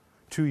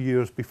 2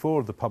 years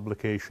before the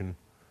publication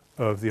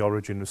of The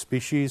Origin of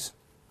Species,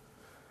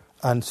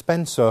 and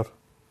Spencer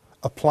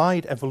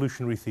applied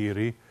evolutionary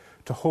theory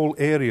to whole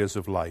areas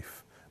of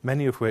life,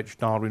 many of which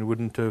Darwin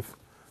wouldn't have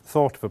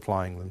thought of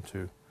applying them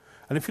to.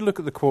 And if you look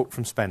at the quote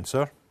from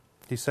Spencer,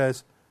 he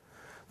says,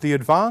 "The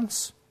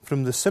advance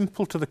from the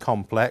simple to the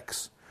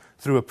complex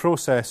through a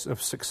process of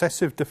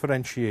successive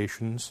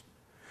differentiations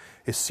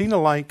is seen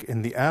alike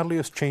in the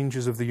earliest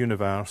changes of the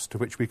universe to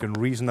which we can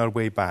reason our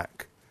way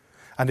back,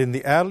 and in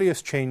the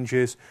earliest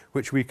changes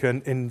which we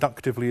can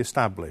inductively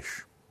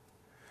establish.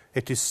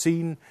 It is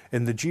seen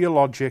in the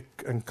geologic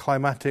and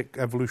climatic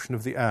evolution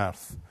of the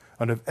Earth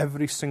and of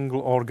every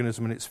single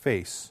organism in its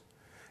face.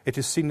 It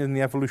is seen in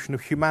the evolution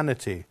of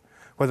humanity,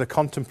 whether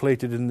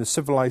contemplated in the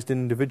civilized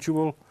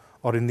individual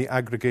or in the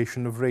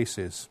aggregation of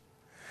races.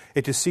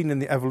 It is seen in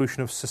the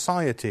evolution of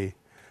society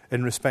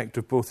in respect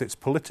of both its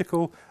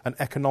political and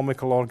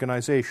economical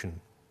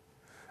organization.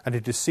 And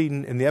it is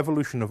seen in the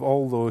evolution of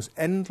all those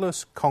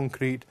endless,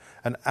 concrete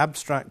and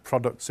abstract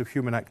products of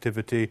human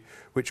activity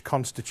which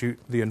constitute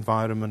the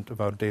environment of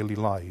our daily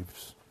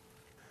lives.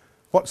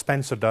 What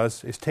Spencer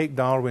does is take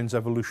Darwin's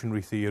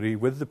evolutionary theory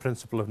with the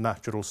principle of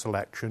natural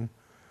selection,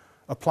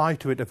 apply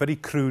to it a very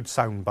crude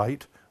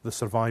soundbite, the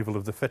survival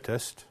of the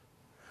fittest,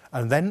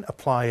 and then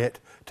apply it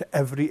to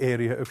every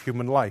area of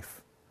human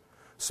life.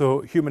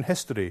 So human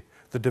history,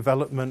 the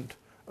development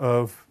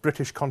of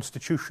British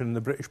constitution, the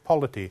British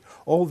polity,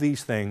 all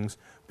these things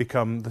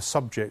become the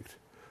subject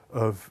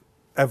of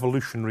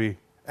evolutionary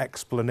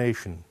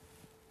explanation.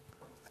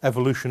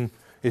 Evolution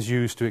is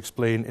used to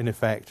explain, in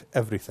effect,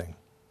 everything.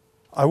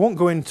 I won't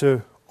go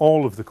into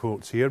all of the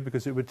quotes here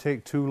because it would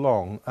take too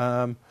long,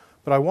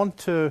 but I want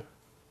to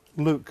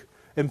look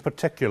in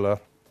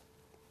particular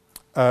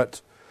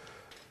at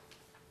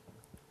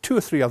two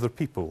or three other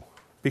people,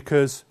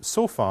 because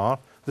so far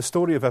the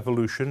story of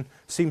evolution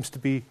seems to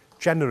be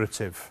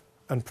generative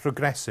and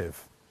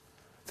progressive.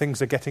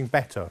 Things are getting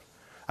better.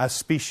 As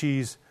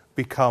species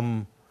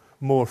become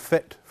more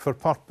fit for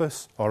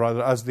purpose, or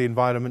rather as the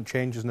environment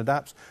changes and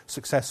adapts,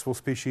 successful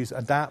species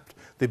adapt,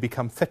 they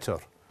become fitter,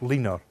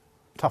 leaner,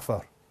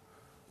 tougher,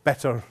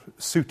 better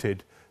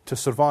suited to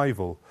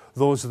survival.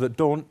 Those that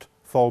don't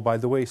fall by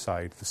the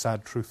wayside, the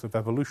sad truth of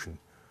evolution,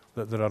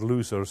 that there are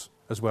losers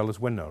as well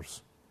as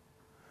winners.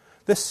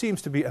 This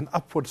seems to be an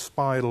upward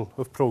spiral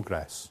of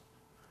progress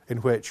in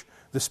which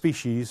the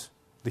species,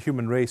 the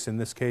human race in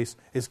this case,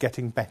 is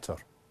getting better.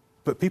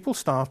 But people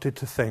started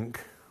to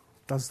think,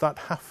 does that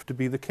have to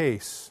be the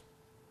case?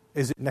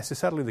 Is it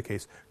necessarily the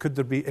case? Could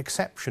there be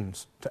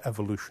exceptions to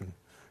evolution?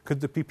 Could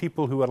there be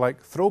people who are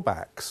like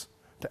throwbacks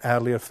to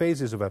earlier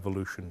phases of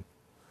evolution?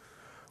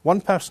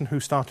 One person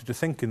who started to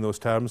think in those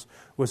terms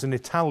was an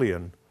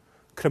Italian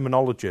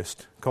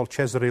criminologist called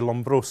Cesare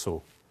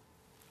Lombroso.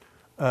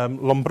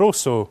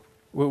 Lombroso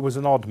was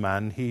an odd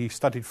man. He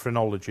studied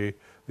phrenology,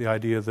 the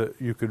idea that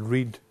you could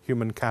read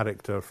human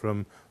character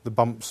from the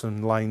bumps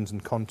and lines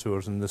and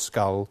contours in the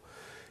skull.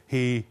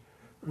 He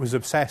was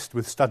obsessed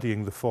with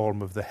studying the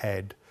form of the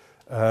head.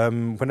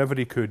 Whenever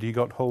he could, he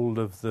got hold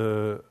of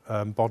the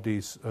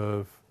bodies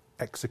of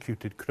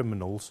executed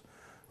criminals,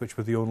 which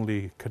were the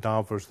only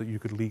cadavers that you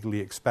could legally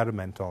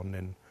experiment on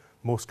in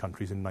most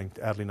countries in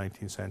early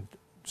 19th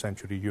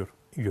century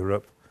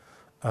Europe.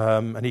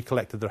 And he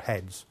collected their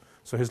heads.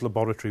 So his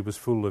laboratory was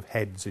full of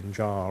heads in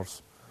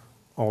jars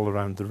all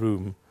around the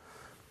room.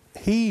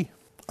 He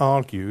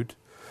argued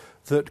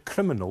that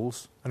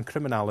criminals and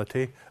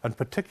criminality, and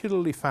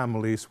particularly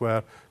families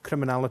where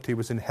criminality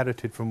was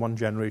inherited from one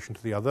generation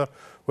to the other,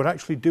 were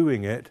actually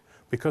doing it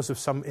because of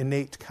some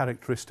innate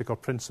characteristic or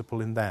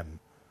principle in them.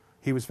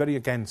 He was very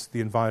against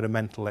the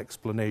environmental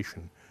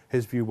explanation.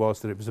 His view was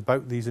that it was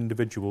about these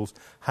individuals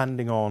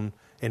handing on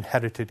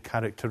inherited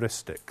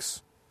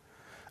characteristics.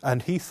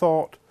 And he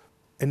thought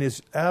in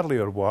his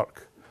earlier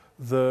work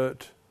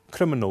that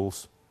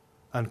criminals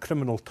and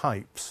criminal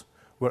types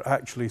were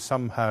actually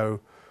somehow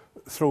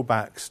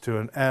throwbacks to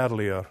an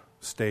earlier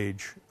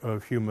stage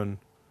of human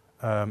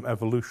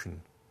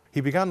evolution.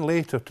 He began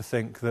later to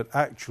think that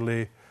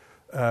actually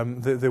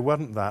they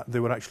weren't that. They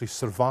were actually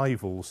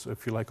survivals,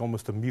 if you like,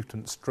 almost a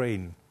mutant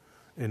strain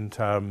in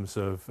terms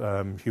of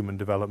human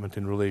development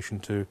in relation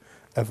to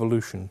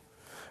evolution.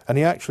 And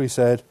he actually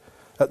said,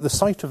 at the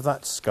sight of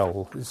that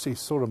skull, it's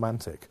so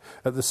romantic,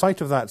 at the sight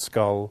of that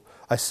skull,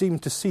 I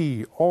seemed to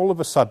see all of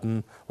a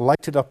sudden,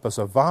 lighted up as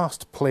a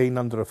vast plain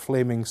under a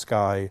flaming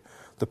sky,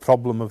 the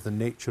problem of the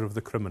nature of the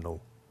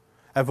criminal.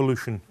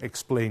 Evolution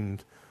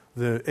explained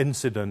the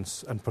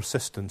incidence and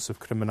persistence of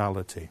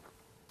criminality.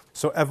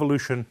 So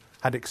evolution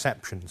had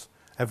exceptions.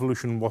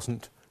 Evolution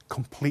wasn't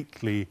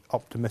completely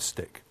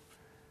optimistic.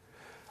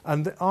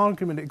 And the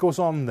argument, it goes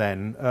on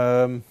then,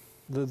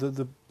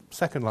 the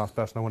second last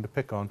person I want to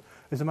pick on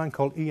is a man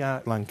called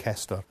E.R.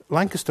 Lankester.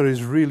 Lankester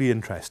is really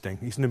interesting.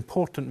 He's an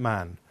important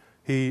man.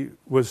 He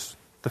was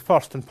the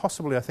first and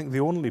possibly, I think,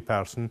 the only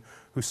person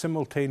who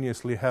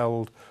simultaneously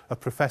held a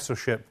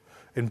professorship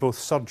in both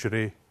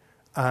surgery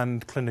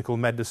and clinical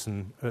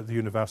medicine at the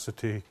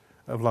University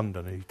of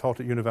London. He taught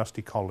at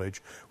University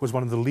College, was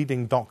one of the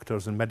leading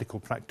doctors and medical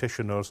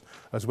practitioners,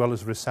 as well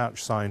as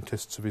research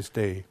scientists of his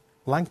day.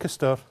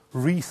 Lankester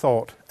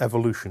rethought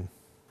evolution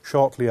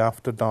shortly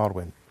after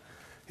Darwin.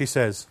 He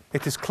says,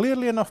 "It is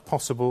clearly enough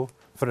possible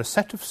for a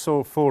set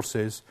of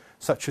forces,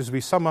 such as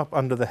we sum up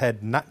under the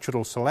head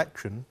natural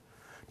selection,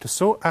 to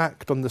so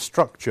act on the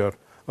structure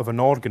of an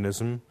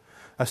organism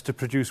as to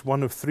produce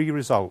one of three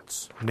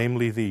results,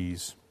 namely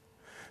these: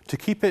 to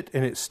keep it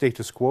in its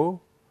status quo,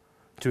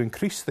 to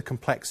increase the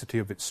complexity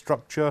of its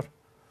structure,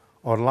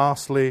 or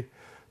lastly,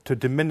 to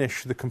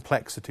diminish the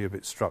complexity of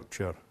its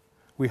structure.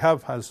 We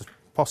have as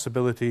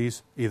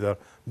possibilities either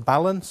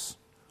balance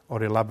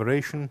or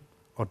elaboration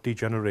or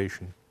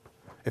degeneration.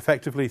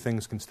 Effectively,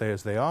 things can stay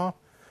as they are,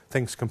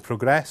 things can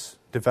progress,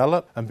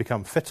 develop and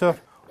become fitter,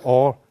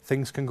 or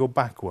things can go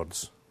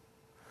backwards.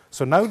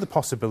 So now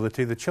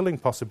the chilling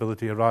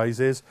possibility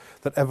arises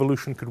that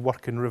evolution could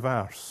work in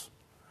reverse,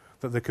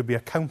 that there could be a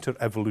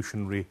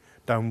counter-evolutionary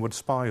downward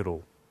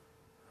spiral.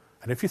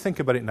 And if you think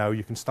about it now,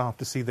 you can start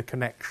to see the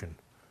connection.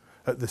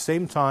 At the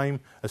same time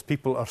as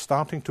people are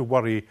starting to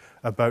worry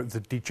about the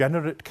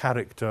degenerate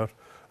character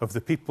of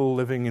the people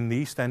living in the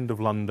East End of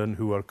London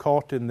who are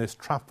caught in this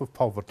trap of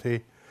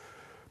poverty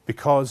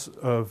because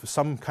of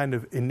some kind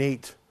of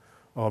innate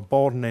or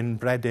born-in,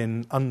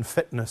 bred-in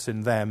unfitness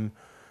in them,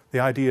 the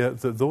idea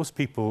that those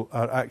people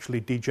are actually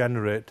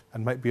degenerate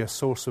and might be a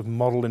source of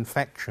moral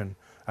infection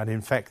and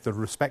infect the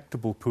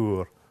respectable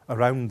poor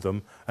around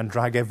them and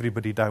drag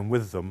everybody down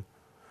with them,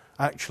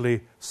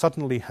 actually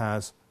suddenly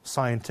has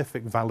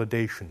scientific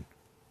validation.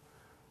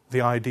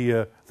 The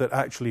idea that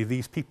actually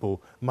these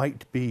people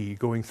might be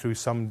going through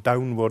some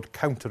downward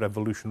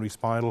counter-evolutionary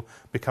spiral,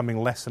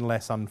 becoming less and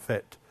less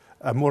unfit,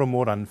 more and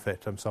more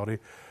unfit,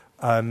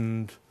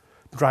 and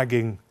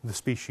dragging the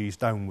species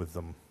down with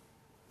them.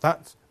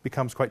 That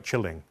becomes quite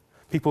chilling.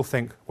 People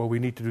think, well, we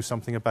need to do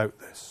something about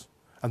this.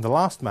 And the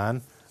last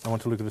man, I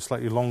want to look at a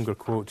slightly longer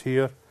quote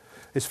here,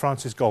 is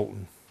Francis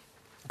Galton.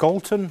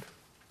 Galton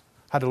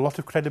had a lot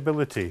of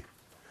credibility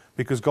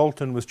because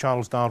Galton was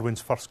Charles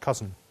Darwin's first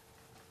cousin.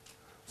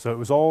 So it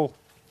was all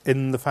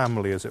in the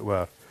family, as it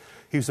were.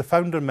 He was a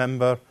founder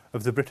member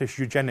of the British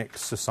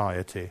Eugenics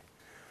Society.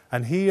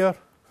 And here,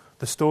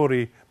 the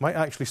story might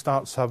actually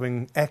start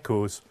having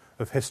echoes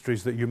of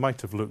histories that you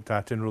might have looked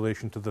at in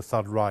relation to the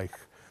Third Reich,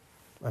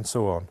 and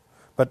so on.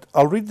 But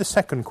I'll read the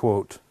second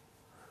quote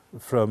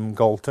from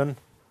Galton,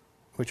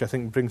 which I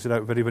think brings it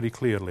out very, very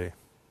clearly.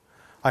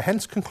 I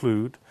hence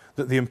conclude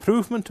that the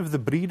improvement of the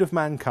breed of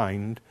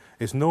mankind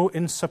is no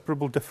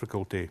insuperable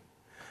difficulty.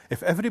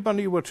 If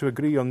everybody were to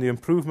agree on the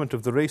improvement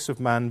of the race of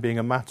man being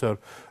a matter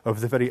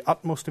of the very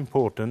utmost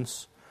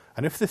importance,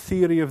 and if the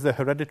theory of the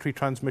hereditary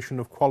transmission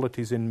of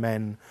qualities in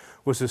men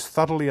was as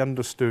thoroughly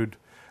understood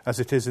as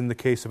it is in the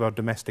case of our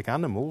domestic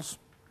animals,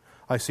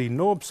 I see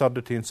no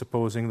absurdity in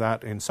supposing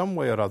that, in some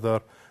way or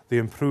other, the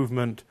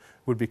improvement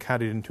would be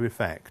carried into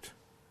effect.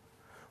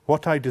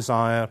 What I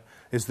desire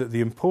is that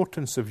the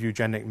importance of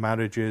eugenic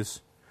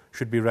marriages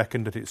should be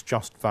reckoned at its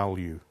just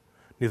value,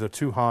 neither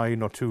too high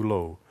nor too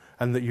low,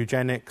 and that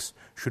eugenics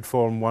should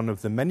form one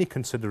of the many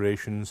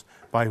considerations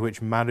by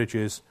which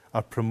marriages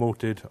are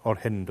promoted or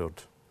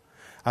hindered,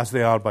 as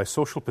they are by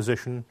social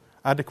position,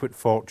 adequate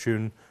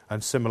fortune,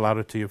 and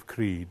similarity of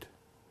creed.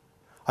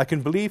 I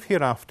can believe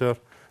hereafter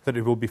that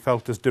it will be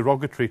felt as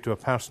derogatory to a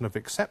person of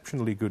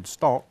exceptionally good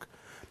stock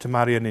to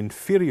marry an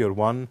inferior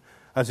one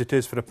as it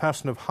is for a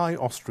person of high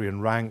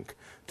Austrian rank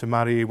to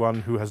marry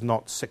one who has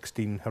not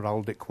 16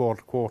 heraldic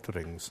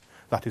quarterings.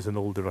 That is an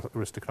old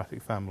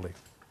aristocratic family.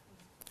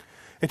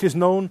 It is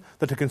known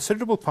that a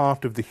considerable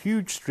part of the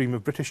huge stream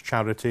of British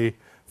charity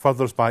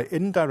furthers by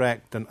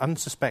indirect and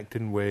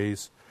unsuspected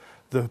ways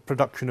the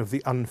production of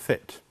the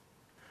unfit.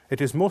 It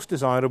is most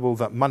desirable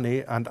that money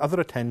and other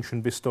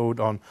attention bestowed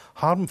on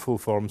harmful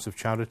forms of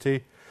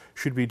charity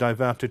should be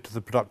diverted to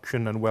the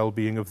production and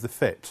well-being of the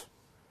fit.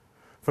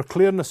 For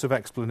clearness of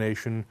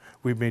explanation,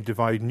 we may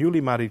divide newly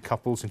married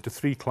couples into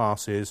three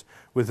classes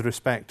with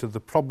respect to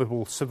the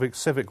probable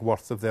civic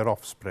worth of their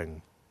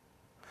offspring.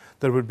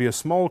 There would be a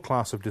small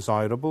class of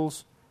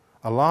desirables,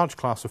 a large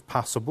class of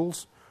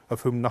passables,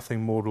 of whom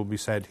nothing more will be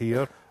said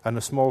here, and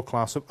a small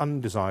class of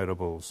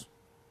undesirables.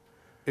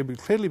 It would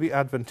clearly be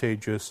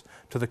advantageous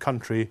to the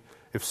country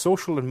if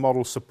social and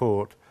moral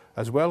support,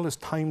 as well as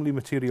timely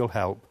material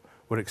help,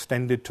 were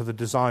extended to the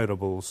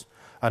desirables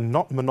and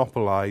not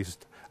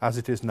monopolised as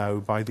it is now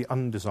by the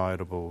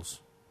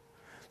undesirables.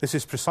 This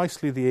is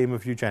precisely the aim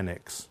of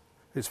eugenics.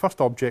 Its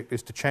first object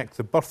is to check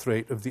the birth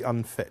rate of the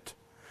unfit,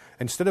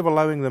 instead of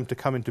allowing them to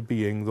come into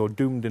being, though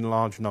doomed in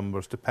large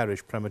numbers to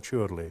perish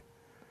prematurely.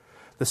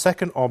 The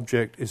second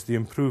object is the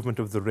improvement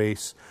of the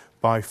race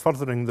by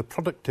furthering the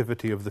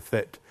productivity of the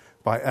fit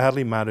by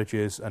early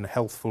marriages and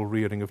healthful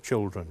rearing of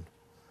children.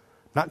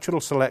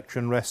 Natural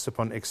selection rests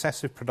upon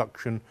excessive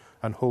production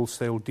and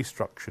wholesale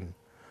destruction.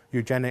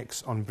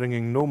 Eugenics on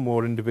bringing no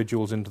more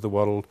individuals into the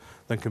world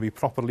than can be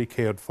properly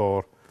cared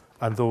for,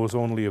 and those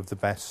only of the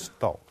best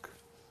stock.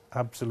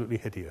 Absolutely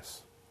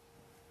hideous.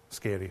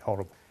 Scary,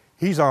 horrible.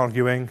 He's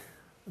arguing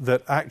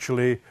that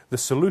actually the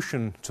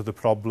solution to the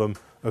problem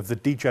of the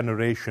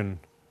degeneration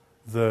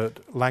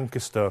that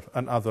Lancaster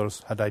and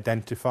others had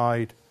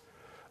identified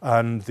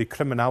and the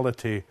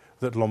criminality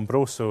that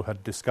Lombroso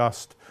had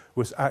discussed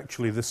was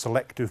actually the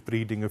selective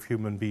breeding of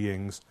human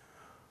beings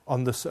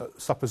on the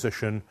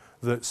supposition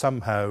that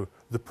somehow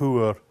the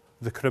poor,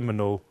 the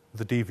criminal,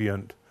 the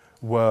deviant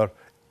were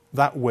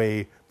that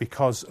way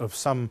because of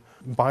some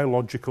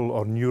biological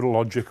or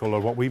neurological or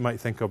what we might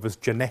think of as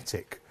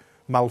genetic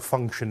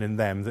malfunction in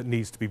them that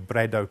needs to be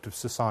bred out of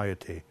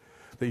society,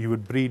 that you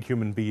would breed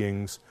human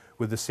beings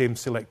with the same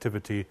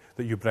selectivity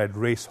that you bred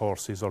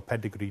racehorses or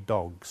pedigree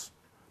dogs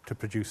to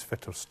produce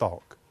fitter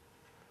stock.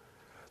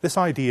 This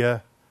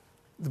idea,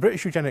 the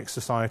British Eugenics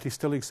Society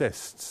still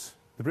exists.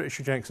 The British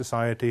Eugenics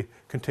Society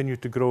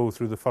continued to grow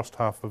through the first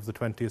half of the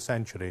 20th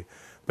century,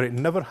 but it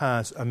never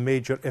has a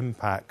major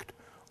impact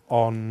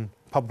on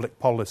public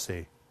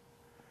policy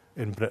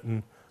in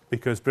Britain,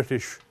 because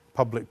British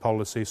public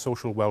policy,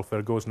 social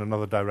welfare, goes in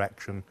another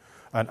direction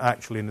and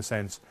actually, in a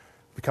sense,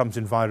 becomes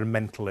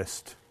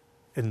environmentalist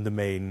in the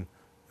main,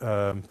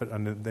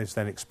 and is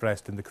then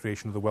expressed in the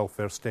creation of the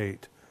welfare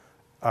state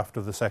after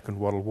the Second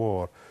World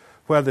War.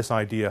 Where this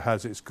idea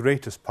has its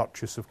greatest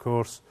purchase, of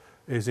course,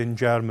 is in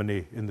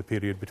Germany in the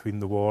period between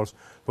the wars,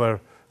 where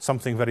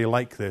something very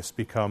like this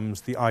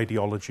becomes the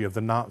ideology of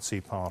the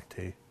Nazi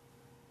Party.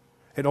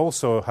 It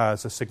also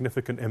has a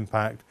significant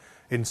impact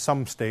in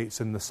some states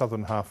in the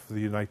southern half of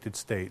the United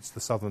States, the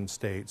southern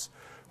states,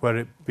 where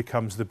it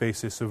becomes the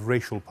basis of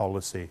racial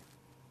policy.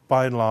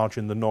 By and large,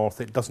 in the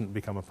north, it doesn't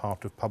become a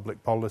part of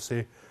public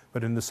policy,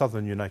 but in the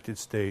southern United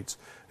States,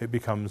 it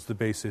becomes the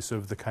basis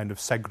of the kind of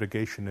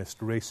segregationist,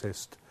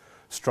 racist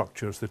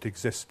structures that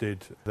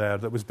existed there,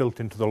 that was built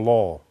into the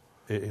law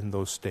in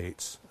those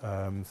states.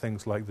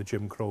 Things like the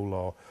Jim Crow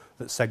law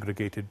that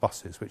segregated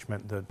buses, which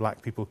meant that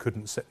black people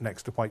couldn't sit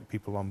next to white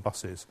people on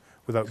buses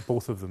without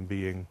both of them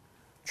being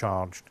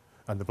charged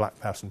and the black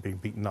person being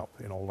beaten up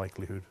in all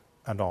likelihood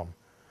and on.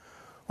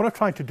 What I've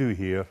tried to do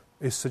here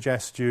is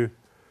suggest to you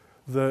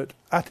that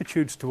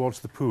attitudes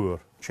towards the poor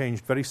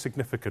changed very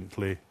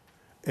significantly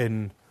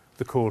in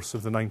the course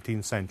of the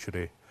 19th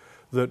century,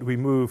 that we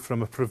moved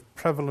from a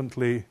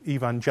prevalently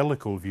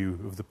evangelical view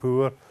of the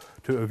poor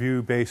to a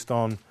view based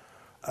on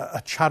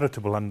a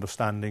charitable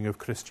understanding of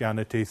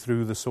Christianity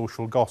through the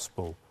social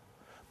gospel.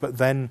 But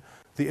then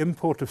the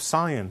import of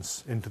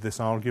science into this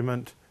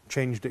argument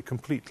changed it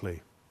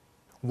completely.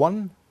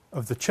 One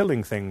of the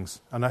chilling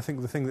things, and I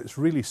think the thing that's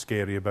really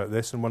scary about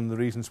this, and one of the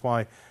reasons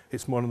why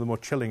it's one of the more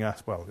chilling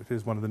it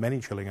is one of the many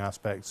chilling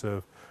aspects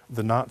of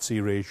the Nazi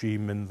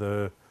regime in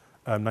the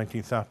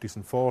 1930s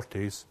and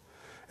 40s,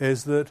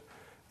 is that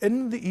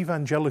in the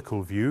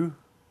evangelical view,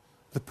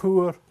 the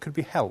poor could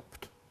be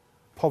helped.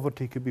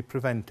 Poverty could be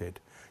prevented.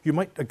 You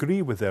might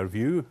agree with their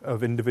view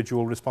of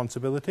individual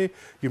responsibility.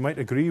 You might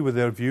agree with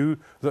their view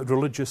that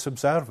religious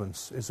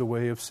observance is a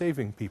way of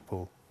saving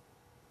people.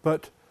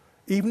 But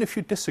even if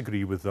you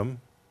disagree with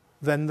them,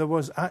 then there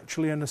was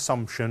actually an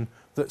assumption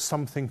that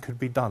something could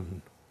be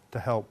done to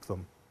help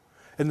them.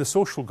 In the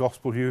social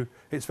gospel view,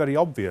 it's very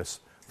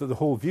obvious that the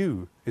whole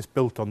view is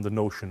built on the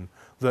notion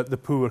that the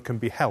poor can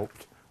be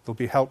helped. They'll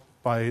be helped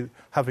by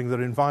having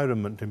their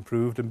environment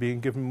improved and being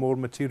given more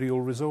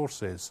material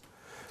resources.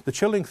 The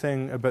chilling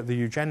thing about the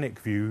eugenic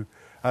view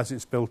as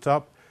it's built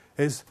up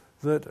is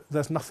that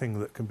there's nothing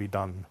that can be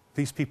done.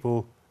 These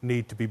people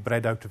need to be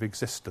bred out of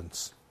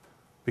existence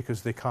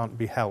because they can't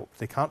be helped,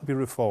 they can't be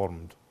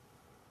reformed.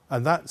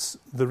 And that's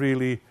the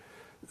really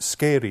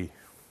scary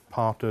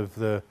part of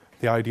the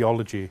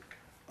ideology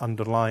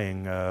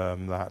underlying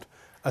that,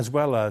 as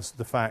well as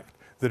the fact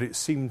that it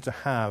seemed to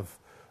have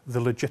the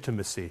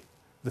legitimacy,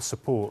 the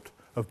support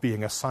of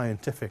being a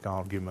scientific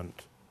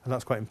argument. And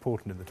that's quite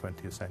important in the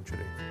 20th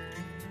century.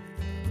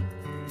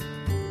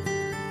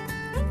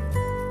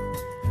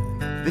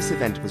 This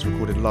event was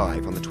recorded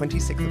live on the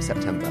 26th of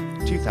September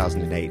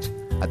 2008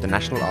 at the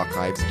National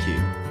Archives, Kew.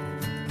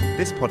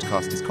 This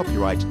podcast is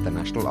copyright the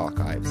National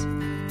Archives.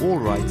 All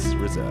rights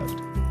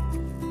reserved.